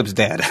 Mr. Dressup's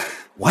dead.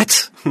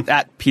 What?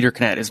 At Peter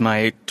Knet is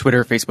my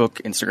Twitter,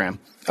 Facebook, Instagram.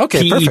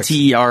 Okay, perfect.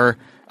 PETER,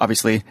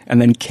 obviously,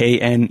 and then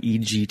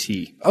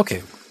KNEGT.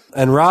 Okay.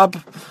 And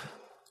Rob?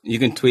 You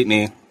can tweet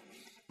me.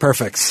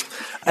 Perfect.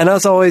 And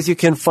as always, you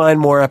can find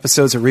more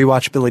episodes at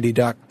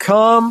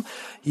rewatchability.com.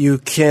 You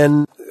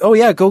can,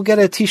 go get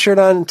a t-shirt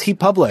on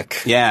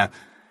TeePublic. Yeah.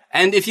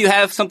 And if you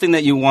have something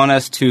that you want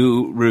us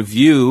to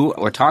review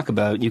or talk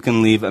about, you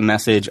can leave a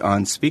message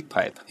on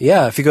SpeakPipe.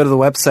 Yeah, if you go to the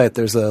website,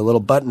 there's a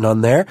little button on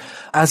there.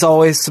 As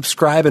always,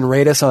 subscribe and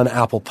rate us on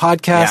Apple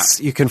Podcasts.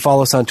 Yeah. You can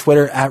follow us on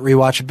Twitter at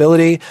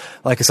Rewatchability,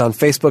 like us on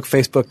Facebook,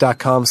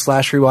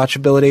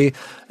 facebook.com/rewatchability,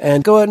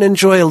 and go out and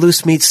enjoy a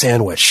loose meat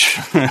sandwich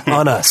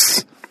on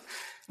us.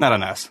 Not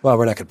on us. Well,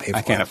 we're not going to pay for it.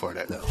 I can't afford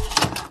it. No.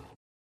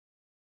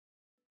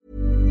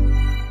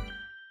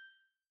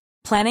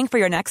 Planning for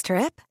your next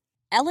trip?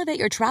 Elevate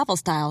your travel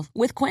style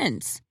with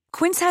Quince.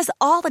 Quince has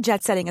all the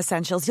jet-setting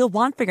essentials you'll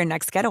want for your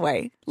next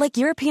getaway, like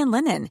European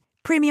linen,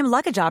 premium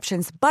luggage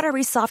options,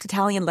 buttery soft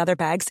Italian leather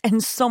bags,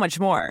 and so much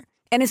more.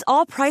 And is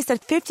all priced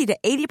at 50 to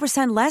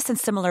 80% less than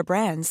similar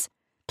brands.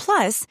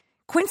 Plus,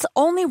 Quince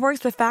only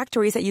works with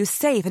factories that use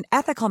safe and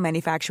ethical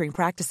manufacturing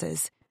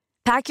practices.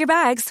 Pack your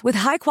bags with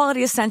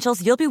high-quality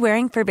essentials you'll be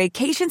wearing for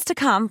vacations to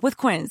come with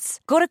Quince.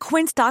 Go to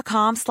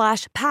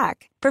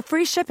quince.com/pack for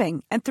free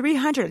shipping and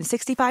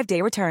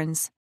 365-day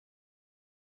returns.